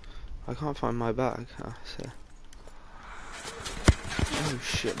 I can't find my bag. Ah, so. Oh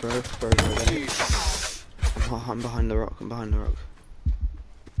shit, bro. I'm behind the rock. I'm behind the rock.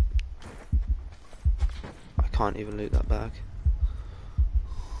 I can't even loot that bag.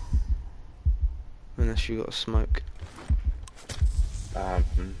 Unless you got a smoke.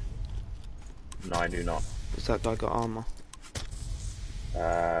 No, I do not. Has that guy got armor?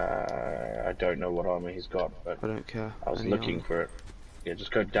 I don't know what armor he's got, but I don't care. I was Any looking armor. for it. Yeah,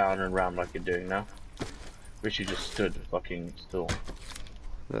 just go down and round like you're doing now. Wish you just stood fucking still.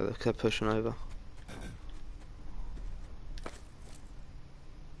 They're pushing over.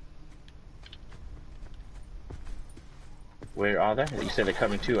 Where are they? You said they're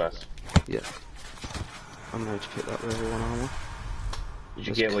coming to us. Yeah. I'm going to pick that level 1 armor. Did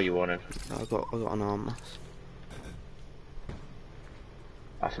you get what you wanted? I got an armor.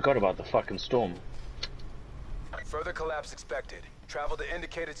 I forgot about the fucking storm. Further collapse expected. Travel to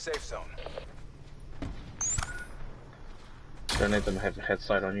indicated safe zone. Don't let them have a head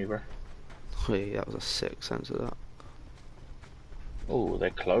sight on you, bro. Oh, yeah, that was a sick sense of that. Oh, they're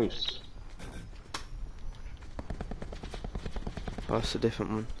close. Oh, that's a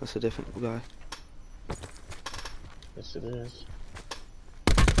different one. That's a different guy. Yes, it is.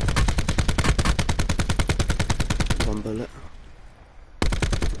 1 bullet.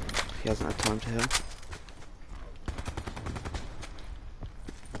 He hasn't had time to heal.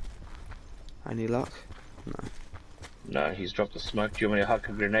 Any luck? No. No, he's dropped the smoke. Do you want me to huck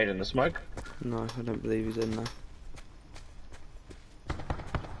a grenade in the smoke? No, I don't believe he's in there.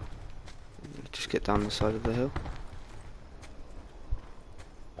 Just get down the side of the hill.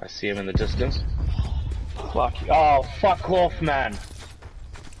 I see him in the distance. Fuck. Oh, fuck off, man.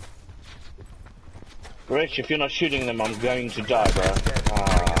 Rich, if you're not shooting them, I'm going to die, bro.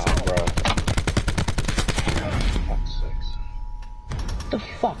 Ah, bro. Fuck's sakes. What the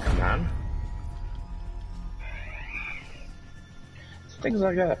fuck, man? It's things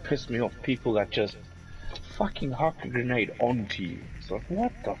like that piss me off. People that just fucking huck a grenade onto you. It's like,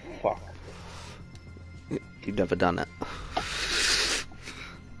 what the fuck? You've never done it.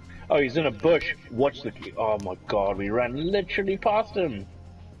 Oh, he's in a bush. Watch the... Oh my god, we ran literally past him.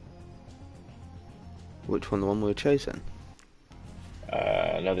 Which one? The one we were chasing?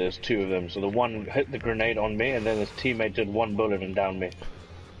 No, there's 2 of them. So the one hit the grenade on me, and then his teammate did 1 bullet and downed me.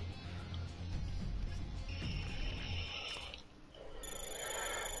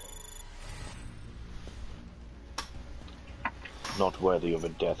 Not worthy of a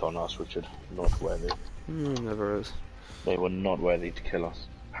death on us, Richard. Not worthy. Never is. They were not worthy to kill us.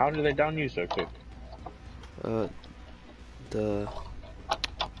 How did they down you so quick? What do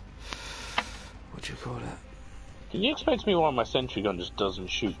you call it? Can you explain to me why my sentry gun just doesn't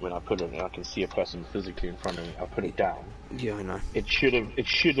shoot when I put it and I can see a person physically in front of me? I put it down. Yeah, I know. It should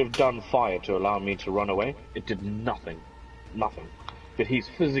have done fire to allow me to run away. It did nothing. Nothing. But he's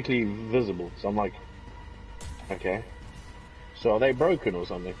physically visible, so I'm like, okay. So are they broken or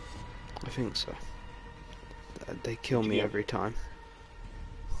something? I think so. They kill me every time.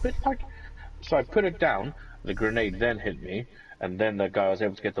 But like, so I put it down, the grenade then hit me, and then the guy was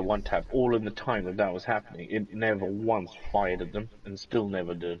able to get the 1 tap all in the time that was happening. It never once fired at them, and still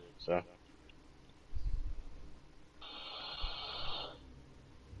never did, so.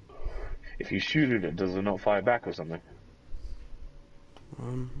 If you shoot at it, does it not fire back or something?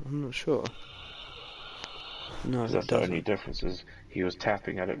 I'm not sure. No, it That's the doesn't. only difference is he was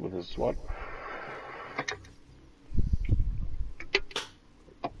tapping at it with his SWAT.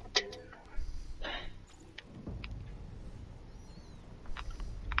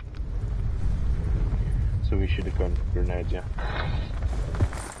 So we should have gone for grenades, yeah.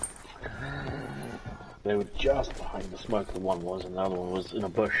 They were just behind the smoke, the one was, and the other one was in a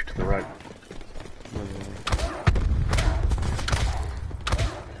bush to the right.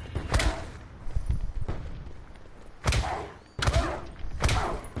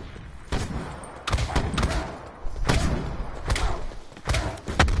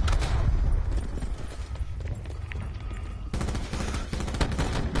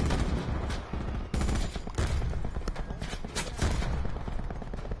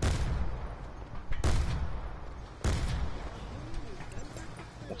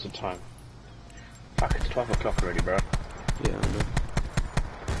 What's the time? Fuck, it's 12 o'clock already, bro. Yeah, I know.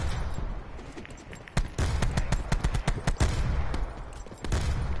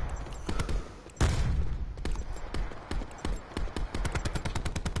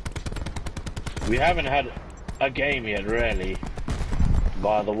 We haven't had a game yet, really,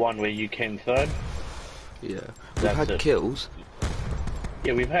 bar the one where you came 3rd. Yeah. We've That's had it. kills.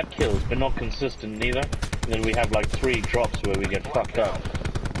 Yeah, we've had kills, but not consistent neither. And then we have like 3 drops where we get fucked up,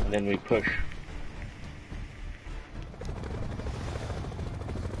 and then we push.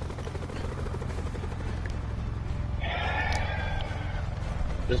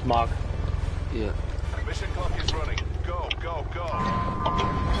 This mark. Yeah. Mission clock is running. Go, go, go.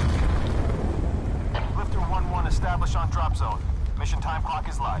 Lifter 1-1 established on drop zone. Mission time clock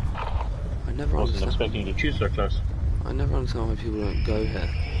is live. I never Wasn't understand. expecting you to choose so close. I never understand why people don't go here.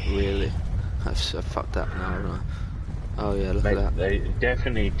 Really, I've fucked that now. Haven't I? Oh yeah, look at that. They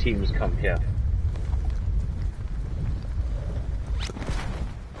definitely teams come here.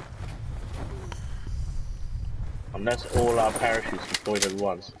 Unless all our parachutes deployed at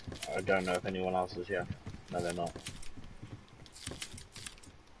once. I don't know if anyone else is here. No, they're not.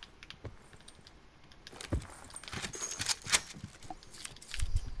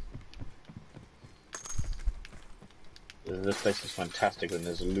 This place is fantastic when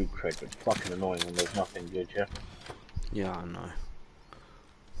there's a loot crate, but fucking annoying when there's nothing good here. Yeah, I know.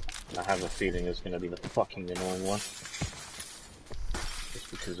 And I have a feeling it's going to be the fucking annoying one. Just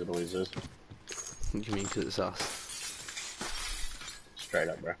because it always is. What do you mean, 'cause it's us? Straight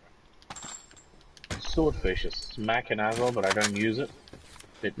up, bro. Swordfish is smacking as well, but I don't use it.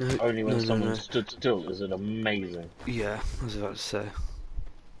 It's No, only when no, someone stood still is it amazing. Yeah, I was about to say.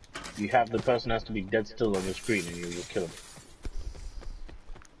 You have the person has to be dead still on the screen and you will kill him.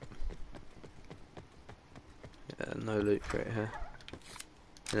 Yeah, no loot crate here.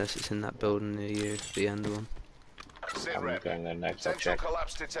 Unless it's in that building near you, the end one. Sit I'm rep. going there next, I'll Potential check.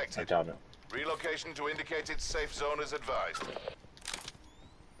 collapse I detected. doubt it. Relocation to indicated safe zone is advised.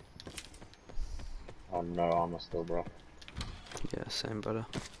 Oh no, armor still, bro. Yeah, same, brother.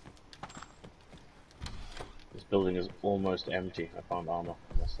 This building is almost empty. I found armor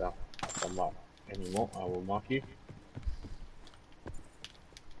myself. If I'm not anymore, I will mark you.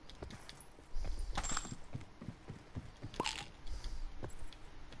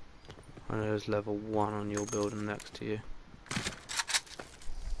 I know there's level 1 on your building next to you.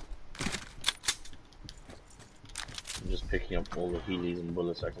 I'm just picking up all the heelys and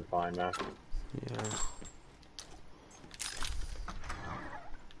bullets I can find now. Yeah.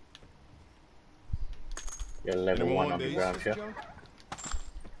 Yeah, level 1 underground here.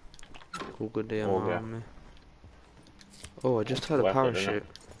 All good DMR All good. on me. Oh, I just had a Worth it, isn't parachute. it?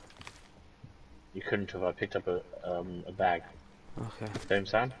 You couldn't have. I picked up a bag. Okay, Same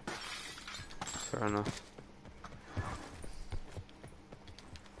sound? fair enough.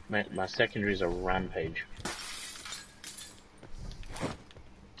 My secondaries are rampage.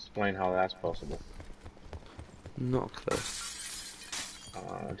 Explain how that's possible. Not a clue.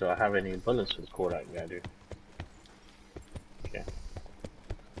 Do I have any bullets for the Kodak? Yeah, I do. Okay.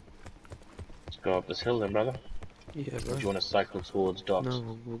 Let's go up this hill then, brother. Yeah, Or bro. do you want to cycle towards docks?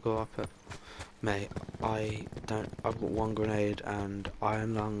 No, we'll go up it. Mate, I've got 1 grenade and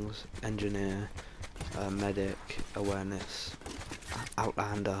iron lungs, engineer, medic, awareness,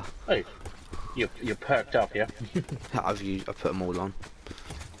 outlander. Hey, you're perked up, yeah? I put them all on.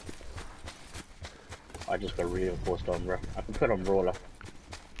 I just got reinforced on, bro. I can put on brawler.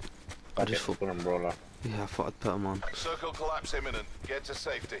 I just thought, put on brawler. yeah, I thought I'd put them on. Circle collapse imminent. Get to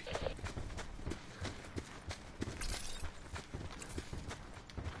safety.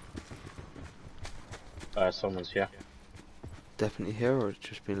 Someone's here. Definitely here, or it's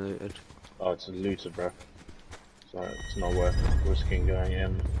just been looted? Oh, it's looted, bro. So it's not worth risking going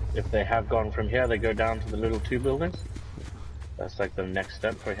in. If they have gone from here, they go down to the little 2 buildings. That's like the next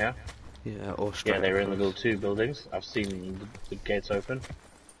step for here. Yeah, or straight Yeah, they were in the across. little 2 buildings. I've seen the gates open.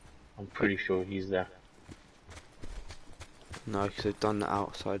 I'm pretty sure he's there. No, because they've done the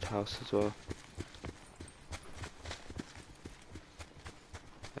outside house as well.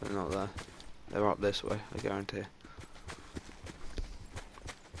 They're not there. They're up this way, I guarantee.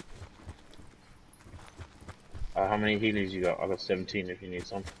 How many healies you got? I got 17 if you need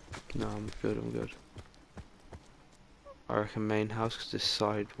some. No, I'm good. I reckon main house, because this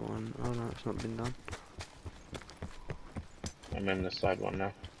side one... Oh no, it's not been done. I'm in the side one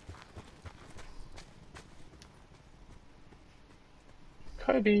now.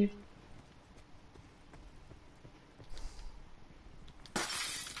 Kobe!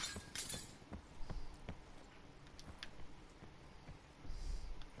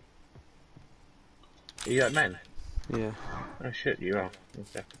 You got men? Yeah. Oh shit, you are.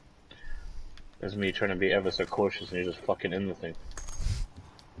 Okay. There's me trying to be ever so cautious and you're just fucking in the thing.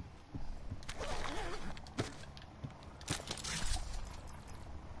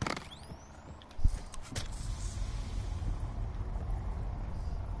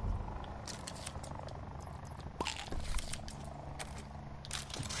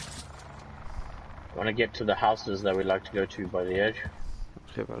 I want to get to the houses that we like to go to by the edge.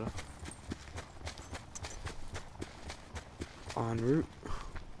 Okay, brother. En route.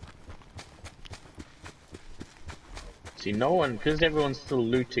 See, no one, because everyone's still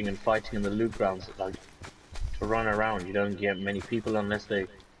looting and fighting in the loot grounds, like, to run around, you don't get many people unless they're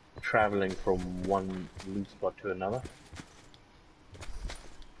traveling from one loot spot to another.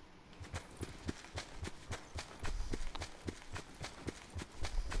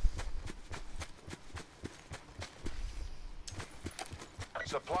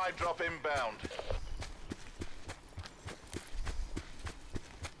 Supply drop inbound.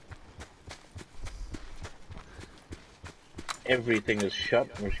 Everything is shut,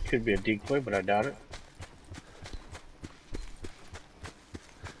 which could be a decoy, but I doubt it.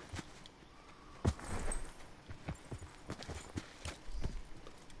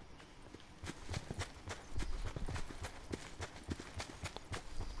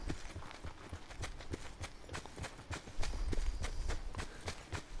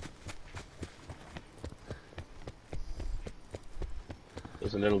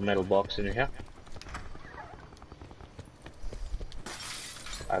 There's a little metal box in here.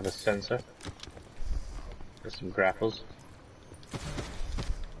 I have a sensor. There's some grapples.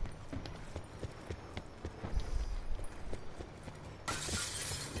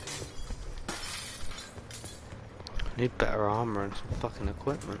 I need better armor and some fucking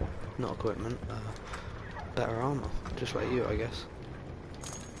equipment. Not equipment, better armor. Just like you, I guess.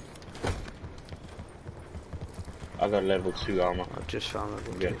 I got level 2 armor. I've just found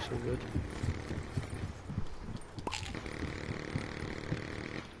level 2, Yeah. so good.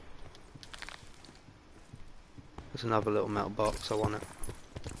 There's another little metal box, I want it.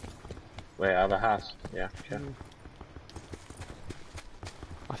 Wait, other house. Yeah, sure.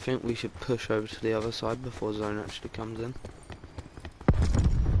 I think we should push over to the other side before zone actually comes in.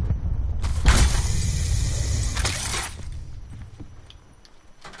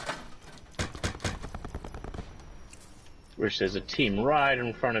 Rich, there's a team right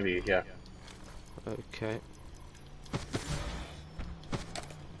in front of you here. Okay.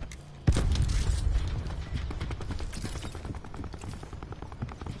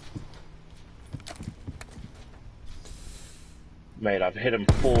 Mate, I've hit him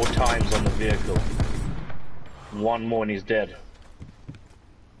 4 times on the vehicle. One more and he's dead.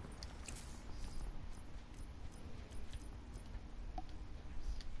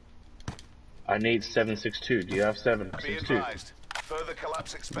 I need 762. Do you have Be 762? advised. Further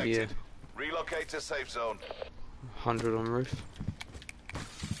collapse expected. Yeah. Relocate to safe zone. 100 on roof.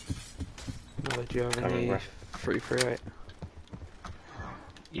 No, do you have Coming, any bro. 338?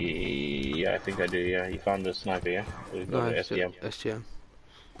 Yeah, I think I do, yeah. You found the sniper, yeah? We've got the SDM. SGM.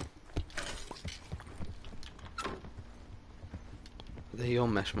 They're your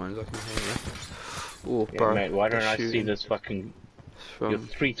mesh mines, I can hear you. Oh, Yeah, bro. mate, why don't they're I see shooting this fucking... Your From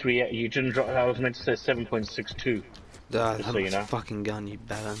 338, you didn't drop... I was meant to say 7.62. that just so you know. fucking gun, you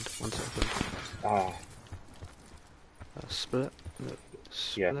bellend. 1 second. Ah, Split. Look,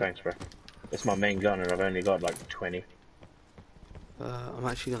 yeah, split. thanks, bro. It's my main gun and I've only got like 20. I'm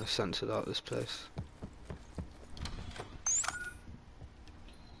actually gonna censor out this place.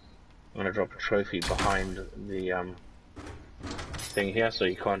 I'm gonna drop a trophy behind the thing here so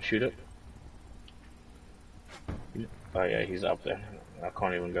you can't shoot it. Oh yeah, he's up there. I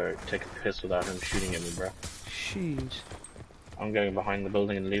can't even go take a piss without him shooting at me, bro. Jeez. I'm going behind the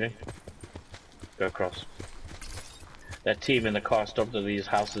building and leaving. Go across. That team in the car stopped at these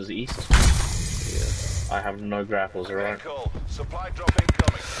houses east. Yeah. I have no grapples, alright? Call. Supply drop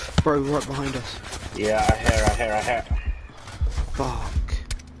incoming. Bro, right behind us. Yeah, I hear. Fuck.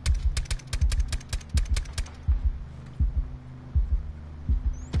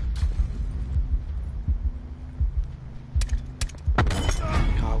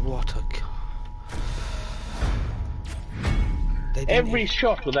 God, what a... They didn't Every even-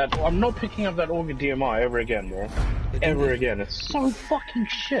 shot with that, I'm not picking up that Orga DMI ever again, bro. they didn't Ever even- again. It's so fucking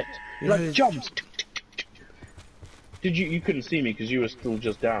shit. It Yeah. like jumps. Did you couldn't see me because you were still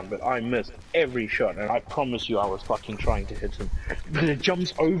just down, but I missed every shot, and I promise you I was fucking trying to hit him. But it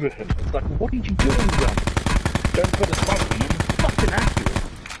jumps over him. It's like, what are you doing, bro? Don't put a spike on him. It's fucking accurate.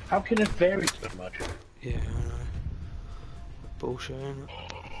 How can it vary so much? Yeah, I know. Bullshit, ain't it?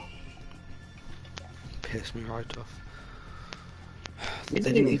 Pissed me right off. We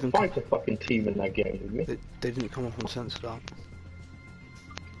didn't even fight a fucking team in that game, did we? They didn't come up and censor that.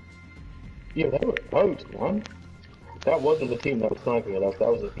 Yeah, they were close, man. That wasn't the team that was sniping at us, that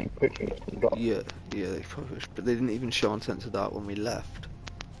was the team pushing us from drop. Yeah, they pushed, but they didn't even show on censor that when we left.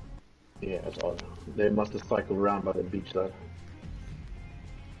 Yeah, that's odd. They must have cycled around by the beach though.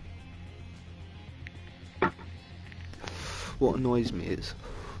 What annoys me is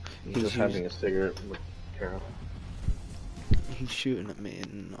He's just having a cigarette with Carol. he's shooting at me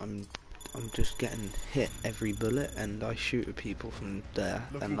and I'm just getting hit every bullet, and I shoot at people from there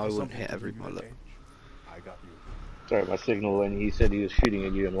and I wouldn't hit every bullet. I got you. Sorry, my signal when he said he was shooting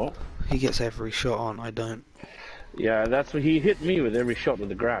at you and what? He gets every shot on, I don't. Yeah, that's what he hit me with every shot with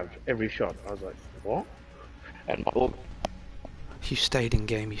the grab. Every shot. I was like, what? And my org. You stayed in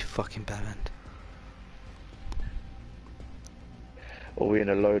game, you fucking bellend. Or we in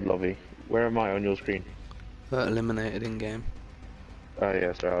a load lobby? Where am I on your screen? Eliminated in game. Oh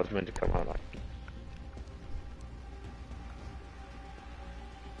yeah, sorry, I was meant to come out like.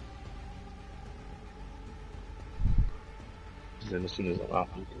 Then as soon as I'm out,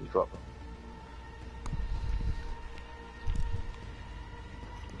 you can drop.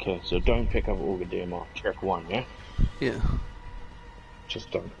 Okay, so don't pick up Auger DMR. Check one, yeah? Yeah.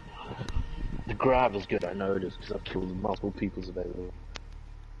 Just don't. The grab is good, I know it is, because I've killed multiple people's available.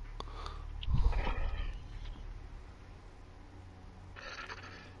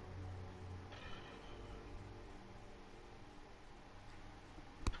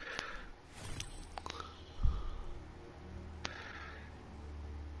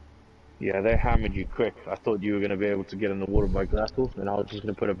 Yeah, they hammered you quick. I thought you were going to be able to get in the water by Glasspool, and I was just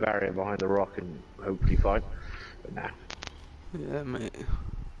going to put a barrier behind the rock and hopefully fight. But nah. Yeah, mate.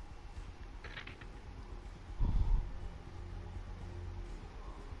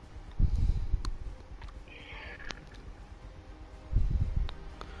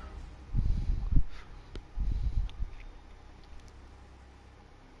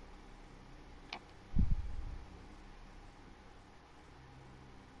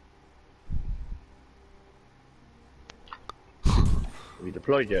 Have you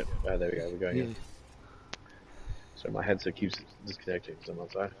deployed yet? Oh, there we go, we're going Yeah. in. So my headset keeps disconnecting because I'm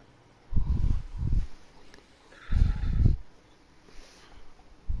outside.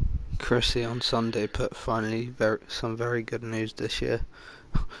 Chrissy on Sunday put finally some very good news this year.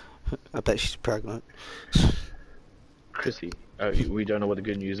 I bet she's pregnant. Chrissy, we don't know what the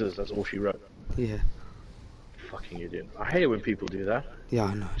good news is, that's all she wrote. Yeah. Fucking idiot. I hate it when people do that. Yeah,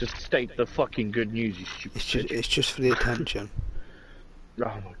 I know. Just state the fucking good news, you stupid bitch. It's just for the attention. Oh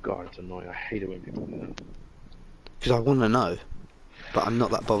my god, it's annoying. I hate it when people do that. Because I want to know, but I'm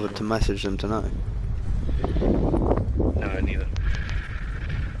not that bothered to message them to know. No, neither.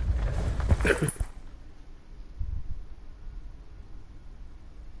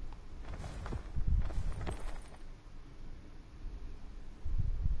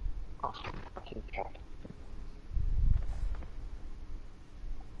 Oh, fucking cat.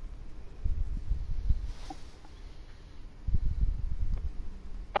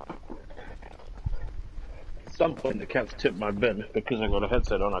 At some point the cat's tipped my bin because I got a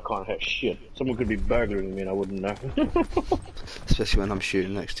headset on. I can't hear shit. Someone could be burglaring me and I wouldn't know. Especially when I'm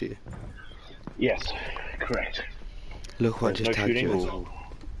shooting next to you. Yes, correct. Look what I There's just no tagged shooting. you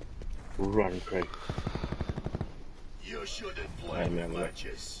as. Run, Craig. You shouldn't play with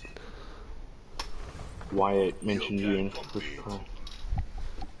matches. Wyatt mentioned you in this call.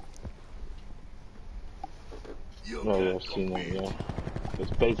 Oh yeah, I've seen that, yeah.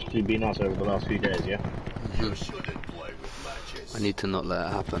 It's basically been us over the last few days, yeah? You shouldn't play with matches. I need to not let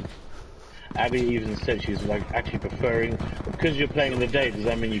it happen. Abby even said she's like actually preferring, because you're playing in the day, does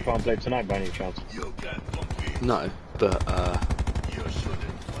that mean you can't play tonight by any chance? You can't compete. No, but You shouldn't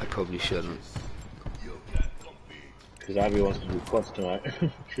I probably shouldn't. You can't compete. Because Abby wants to do quads tonight.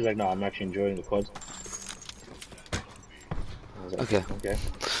 She's like, no, I'm actually enjoying the quads. I was like, Okay.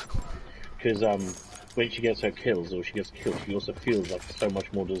 Because when she gets her kills, or she gets killed, she also feels like so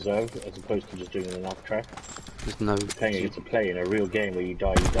much more deserved, as opposed to just doing an off track. There's no. Playing against a play in a real game where you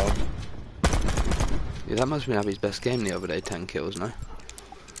die, you die. Yeah, that must have been Abby's best game the other day. 10 kills, no?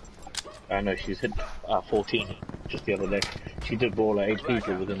 I know she's hit 14 just the other day. She did ball at 8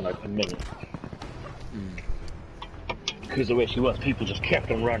 people within like a minute. Because the way she was, people just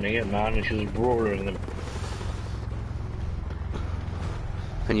kept on running in, man, and she was roaring them.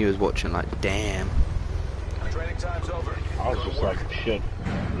 And you was watching like, damn. Training time's over. I was just like, shit.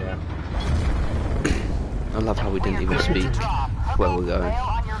 Yeah. I love how we didn't even speak where we're going.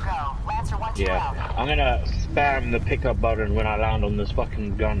 Yeah. I'm gonna spam the pickup button when I land on this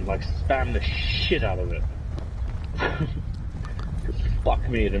fucking gun. Like, spam the shit out of it. Fuck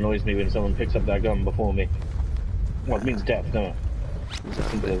me, it annoys me when someone picks up that gun before me. Well, it means death, no? It's as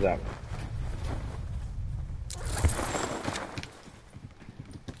simple as that.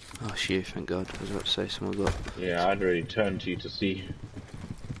 Oh, shoot, thank God. I was about to say someone got... Yeah, I'd already turned to you to see.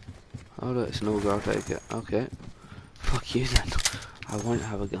 Oh, look, it's an auger, I'll take it. Okay. Fuck you then. I won't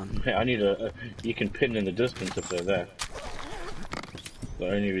have a gun. Hey, I need a... You can pin in the distance if they're there. The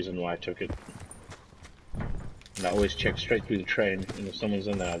only reason why I took it. And I always check straight through the train, and if someone's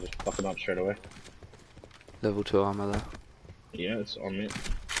in there, I just fuck them up straight away. Level 2 armor there. Yeah, it's on me.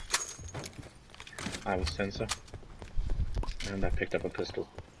 I have a sensor. And I picked up a pistol.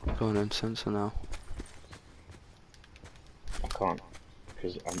 Go on then, sensor now. I can't,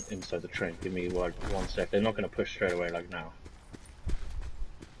 because I'm inside the train. Give me like 1 sec. They're not going to push straight away like now.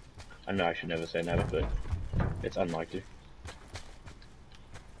 I know I should never say never, but it's unlikely.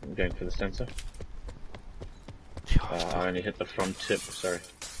 I'm going for the sensor. I only hit the front tip, sorry.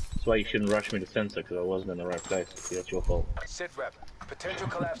 That's why you shouldn't rush me to sensor, because I wasn't in the right place. See, that's your fault. Sit rep. Potential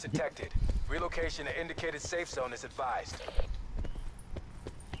collapse detected. Relocation to indicated safe zone is advised.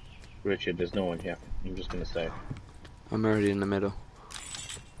 Richard, there's no one here. I'm just gonna say. I'm already in the middle.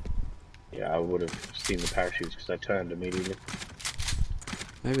 Yeah, I would have seen the parachutes because I turned immediately.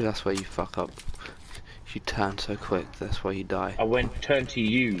 Maybe that's why you fuck up. You turn so quick, that's why you die. I turned to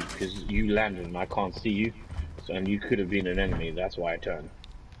you because you landed and I can't see you. So, and you could have been an enemy, that's why I turned.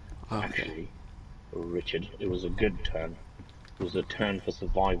 Okay. Actually, Richard, it was a good turn. It was a turn for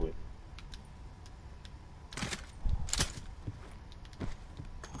survival.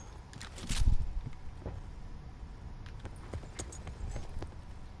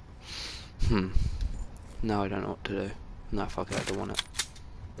 Now I don't know what to do. No, fuck it, I don't want it.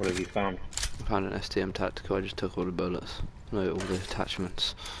 What have you found? I found an STM tactical, I just took all the bullets. No, all the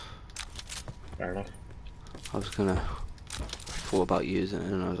attachments. Fair enough. I was gonna... thought about using it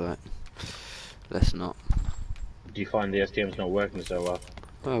and I was like, let's not. Do you find the STM's not working so well?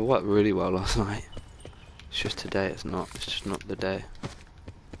 Well, it worked really well last night. It's just today it's not. It's just not the day.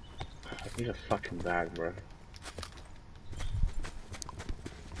 I need a fucking bag, bro.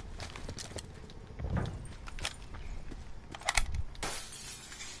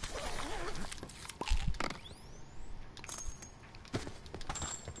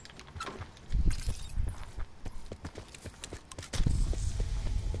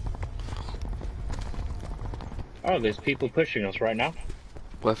 Oh, there's people pushing us right now.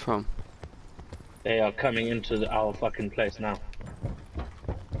 Where from? They are coming into our fucking place now.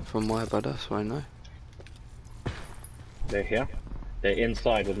 From where, brother? So I know. They're here. They're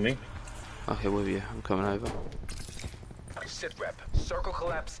inside with me. Okay, with you. I'm coming over. Sit rep. Circle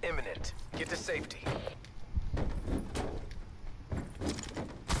collapse imminent. Get to safety.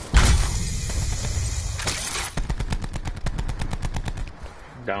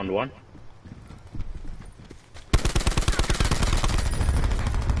 Downed one.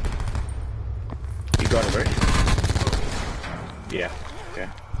 You got it, right? Yeah. Okay.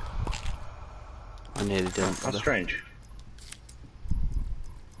 I nearly didn't. How brother. strange.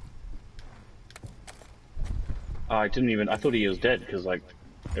 I didn't even. I thought he was dead because like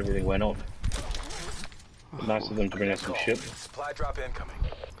everything went off. But nice of them to bring us some shit. Supply drop incoming.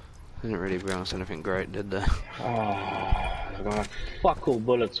 Didn't really bring us anything great, did they? I got fuck all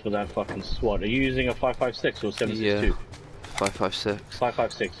bullets for that fucking SWAT. Are you using a 5.56 or 7.62? Yeah. 5.56.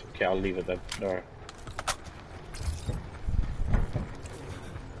 5.56. Okay, I'll leave it then. Alright.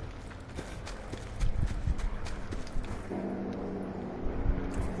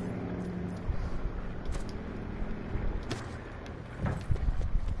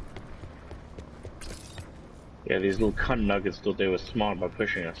 Yeah, these little cunt nuggets thought they were smart by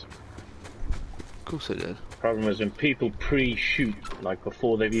pushing us. Of course it did. Problem is when people pre-shoot, like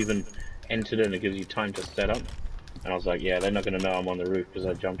before they've even entered in, it gives you time to set up. And I was like, yeah, they're not going to know I'm on the roof because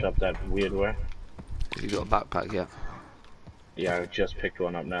I jumped up that weird way. You got a backpack yet? Yeah, I just picked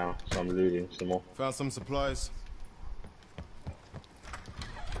one up now, so I'm looting some more. Found some supplies.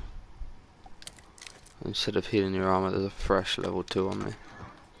 Instead of healing your armor, there's a fresh level 2 on me.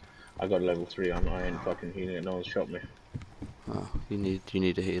 I got level 3 on, I ain't fucking healing it, no one's shot me. Oh, you need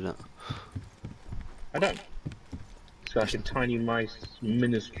to heal it. I don't. It's like a tiny,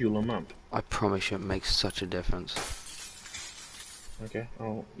 minuscule amount. I promise you it makes such a difference. Okay,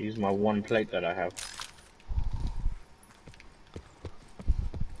 I'll use my one plate that I have.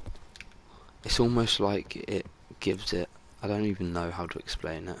 It's almost like it gives it... I don't even know how to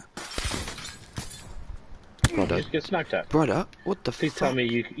explain it. Brother. You just get sniped at. Brother, what the Please fuck? tell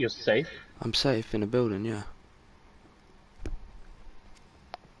me you're safe. I'm safe in a building, yeah.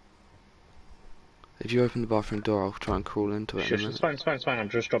 If you open the bathroom door, I'll try and crawl into it. Shush, it's fine, it's fine, it's fine. I've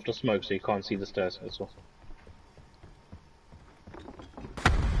just dropped a smoke so you can't see the stairs, that's all.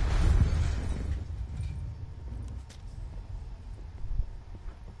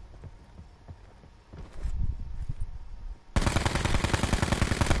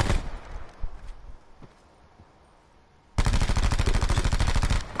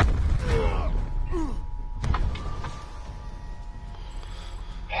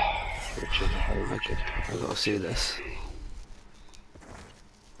 Richard. I've got to see this.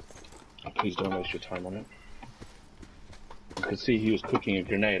 Please don't waste your time on it. I could see he was cooking a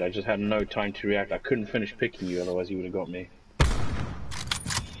grenade. I just had no time to react. I couldn't finish picking you, otherwise he would have got me.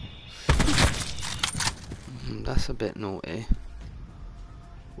 That's a bit naughty.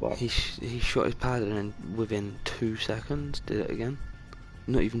 What? He shot his pad and then within 2 seconds did it again.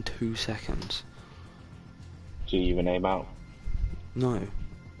 Not even 2 seconds. Did you even aim out? No.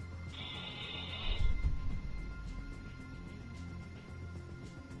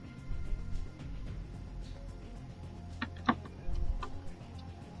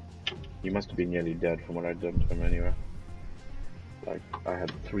 must have been nearly dead from what I'd done to him anyway. Like, I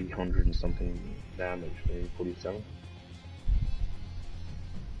had 300 and something damage, maybe 47.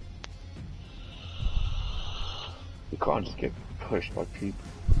 You can't just get pushed by people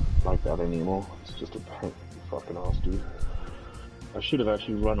like that anymore. It's just a pain in the fucking ass, dude. I should have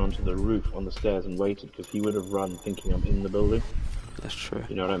actually run onto the roof on the stairs and waited, because he would have run thinking I'm in the building. That's true.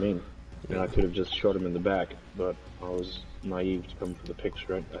 You know what I mean? Yeah. And I could have just shot him in the back, but I was naive to come for the pick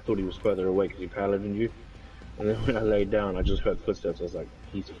straight. I thought he was further away because he paladined you. And then when I laid down, I just heard footsteps. I was like,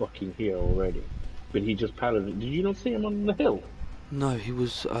 he's fucking here already. But he just paladined. Did you not see him on the hill? No, he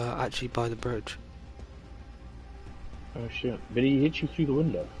was actually by the bridge. Oh shit. But he hit you through the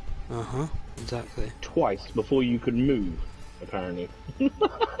window. Uh-huh, exactly. Twice before you could move, apparently.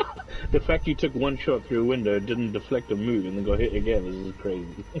 The fact you took one shot through a window, didn't deflect or move, and then got hit again is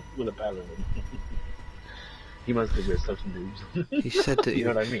crazy. With a paladin. He must think we're such noobs. He said that you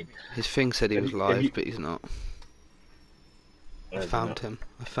know what I mean? His thing said he was live, but he's not. I found not. him.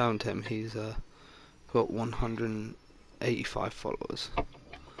 I found him. He's got 185 followers.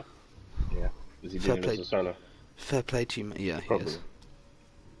 Yeah. Is he Fair doing play. this as a solo? Fair play to you, mate. Yeah, he Probably. is.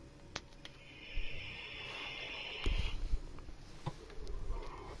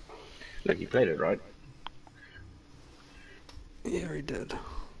 Look, he played it right. Yeah, he did.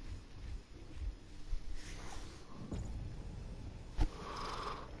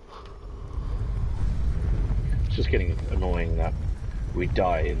 It's just getting annoying that we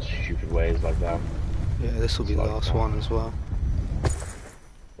die in stupid ways like that. Yeah, this will be the last one as well.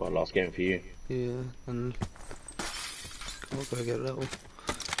 Well, last game for you. Yeah, and I'll go get a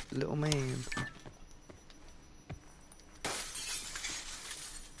little man.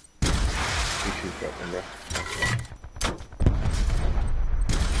 You should drop him, bro.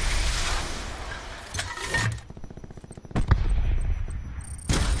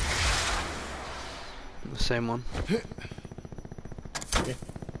 The same one. Yeah.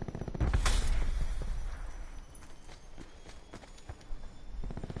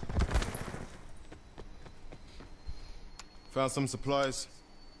 Found some supplies.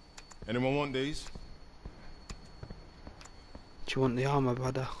 Anyone want these? Do you want the armor,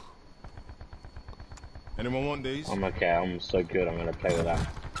 brother? Anyone want these? I'm okay, I'm so good, I'm gonna play with that.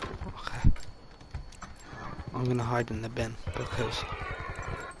 Okay. I'm gonna hide in the bin because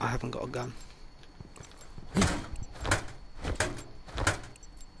I haven't got a gun.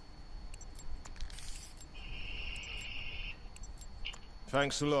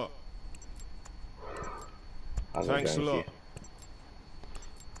 Thanks a lot. How's it Thanks a going for lot.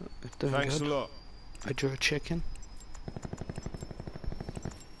 Doing Thanks good. a lot. I drew a chicken.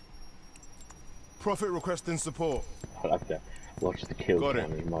 Prophet requesting support. I like that. Watch the kill Got it.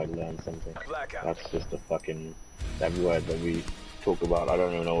 cam, you might learn something. Blackout. That's just a fucking... that word that we talk about, I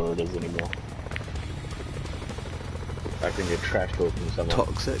don't even know what it is anymore. Like when you're trash talking someone.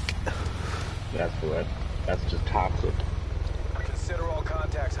 Toxic. That's the word. That's just toxic. Consider all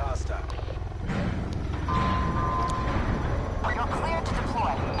contacts hostile. You're cleared to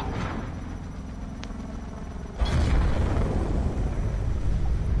deploy.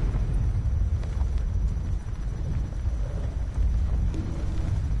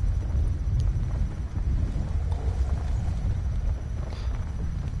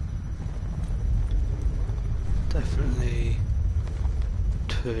 Definitely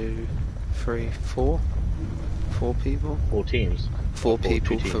 2, 3, 4. 4 people. 4 teams. Four Two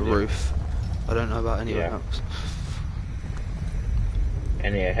people teams, for yeah. roof. I don't know about anyone Yeah. else.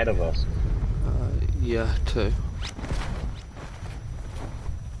 Any ahead of us? Yeah, 2.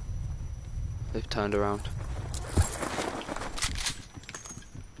 They've turned around.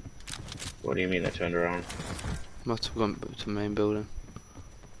 What do you mean they turned around? Must have gone to the main building.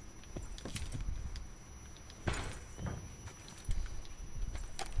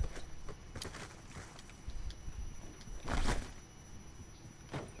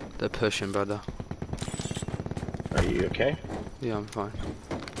 They're pushing, brother. Are you okay? Yeah, I'm fine.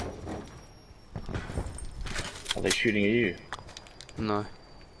 Are they shooting at you? No.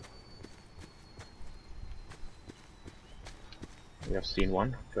 We have seen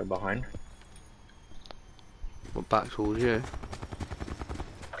one go behind. Well, back towards you.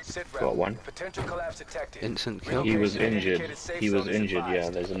 Sit Got rep. one. Potential collapse detected. Instant kill. He was Relocation to injured. indicated safe He was zone is injured, yeah.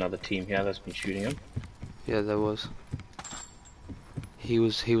 advised. There's another team here that's been shooting him. Yeah, there was. He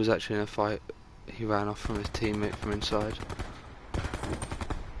was actually in a fight. He ran off from his teammate from inside.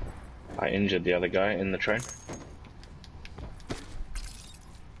 I injured the other guy in the train.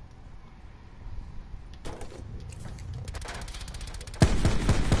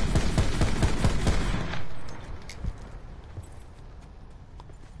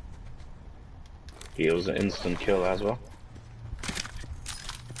 It was an instant kill as well.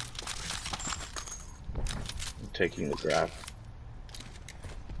 I'm taking the grab.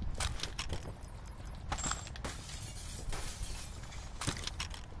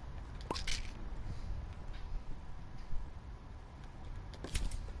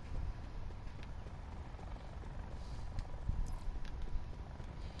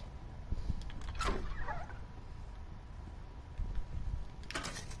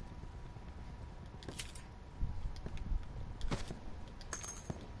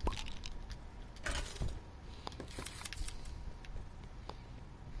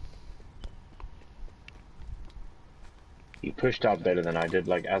 He pushed out better than I did.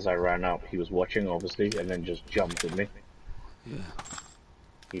 Like, as I ran out, he was watching, obviously, and then just jumped at me. Yeah.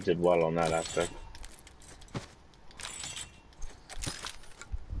 He did well on that aspect.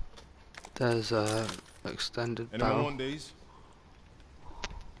 There's a extended Anyone barrel. want these?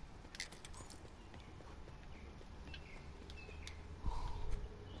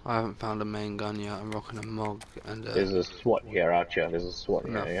 I haven't found a main gun yet. I'm rocking a MOG and There's a SWAT here, Archer. There's a SWAT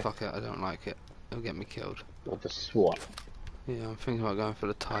no, here, yeah? fuck it. I don't like it. It'll get me killed. What, the SWAT? Yeah, I'm thinking about going for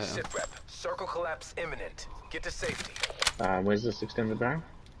the Titan. Sit rep. Circle collapse imminent. Get to safety. Where's this extended barrel?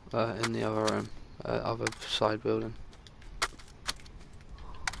 In the other room, other side building.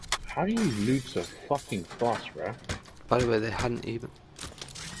 How do you loot so fucking fast, bro? By the way, they hadn't even.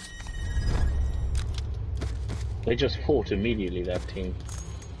 They just fought immediately, that team.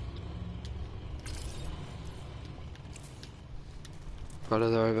 Brother,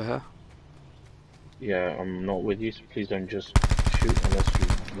 they're over here. Yeah, I'm not with you, so please don't just shoot unless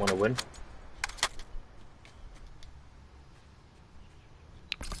you want to win.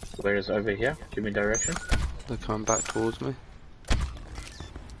 Where is over here? Give me direction. They're coming back towards me.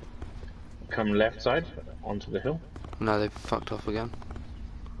 Come left side, onto the hill. No, they've fucked off again.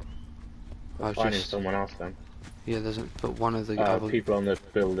 I've Finding just. someone else then. Yeah, there's a, but one of the other. People on the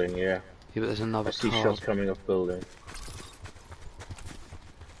building, yeah. Yeah, but there's another I see car. shots coming off building.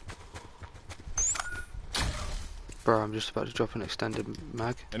 Bro, I'm just about to drop an extended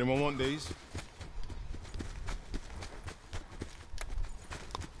mag. Anyone want these?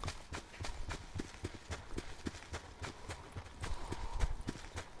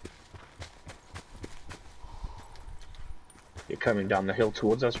 You're coming down the hill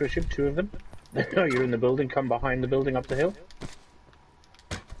towards us, Richard, two of them. You're in the building, come behind the building up the hill.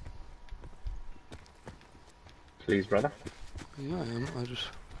 Please, brother. Yeah, I am. I just.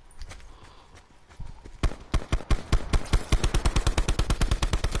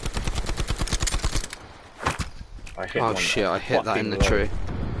 I hit Oh one. shit! I hit that in the Fucking tree.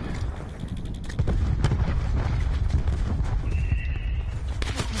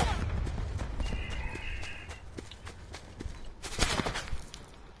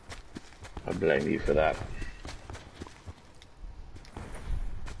 I blame you for that.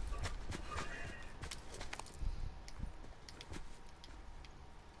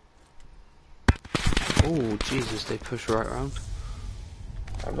 Oh Jesus! They push right round.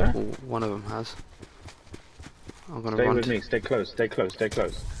 Have they? Oh, one of them has. I'm gonna Stay run. with me. Stay close. Stay close. Stay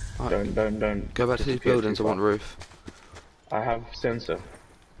close. Alright. Don't. Go back to these disappear buildings. too I want far. roof. I have sensor.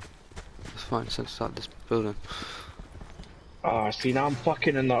 It's fine. Since start this building. Ah, see now I'm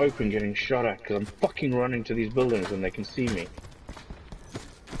fucking in the open getting shot at because I'm fucking running to these buildings and they can see me.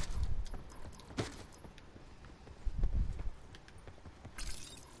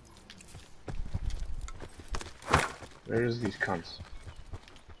 Where is these cunts?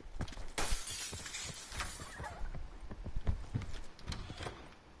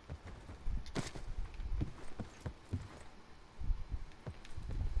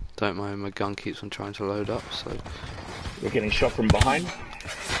 Don't mind, my gun keeps on trying to load up. So We're getting shot from behind.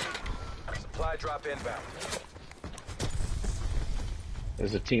 Supply drop inbound.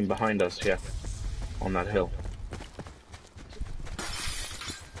 There's a team behind us here, on that hill.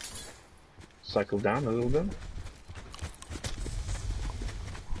 Cycle down a little bit.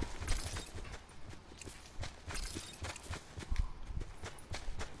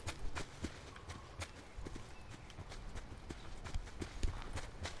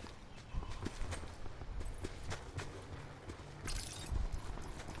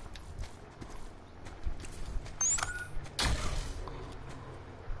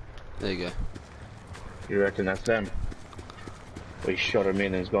 there you go. You reckon that's them? We shot him in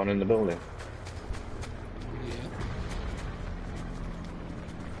and he's gone in the building. Yeah.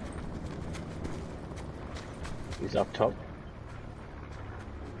 He's up top.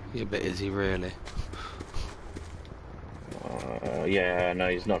 Yeah, but is he really? Yeah, no,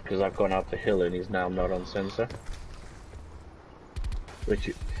 he's not, because I've gone up the hill and he's now not on sensor.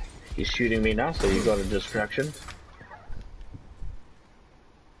 Which He's shooting me now, so you got a distraction.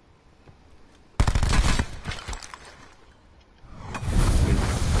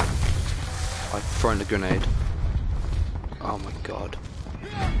 I've thrown a grenade. Oh my god.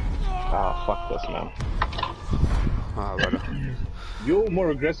 Ah, fuck this, man. Ah, brother. You're more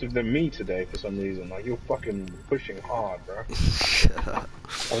aggressive than me today for some reason. Like, you're fucking pushing hard, bro.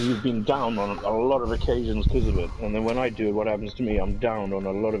 And you've been down on a lot of occasions because of it. And then when I do it, what happens to me? I'm down on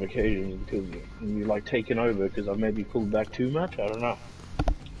a lot of occasions because of it. And you like taking over because I've maybe pulled back too much? I don't know.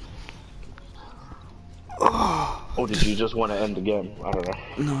 Or did you just want to end the game? I don't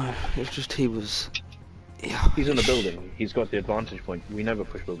know. No, it's just he was... Yeah. He's in the building. He's got the advantage point. We never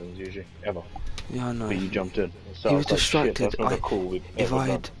push buildings usually, ever. Yeah, I know. But you jumped in. So He I was like, distracted. Shit, that's not a cool we've if ever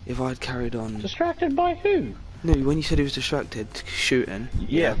done. I'd carried on... Distracted by who? No, when you said he was distracted, shooting.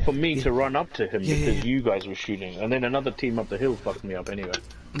 Yeah, for me to run up to him Yeah, because yeah. you guys were shooting, and then another team up the hill fucked me up anyway.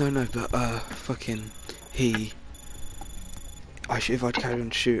 No, but fucking he. If I'd carried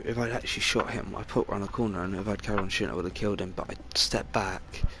on shoot, if I'd actually shot him, I put around the corner, and if I'd carried on shooting, I would have killed him. But I stepped back,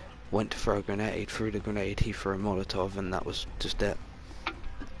 went to throw a grenade, threw the grenade, he threw a Molotov, and that was just it.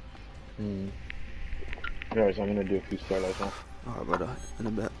 Anyways, I'm gonna do a few solos now. Alright, brother, in a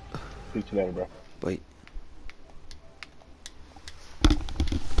bit. Speak to you later, bro. Wait.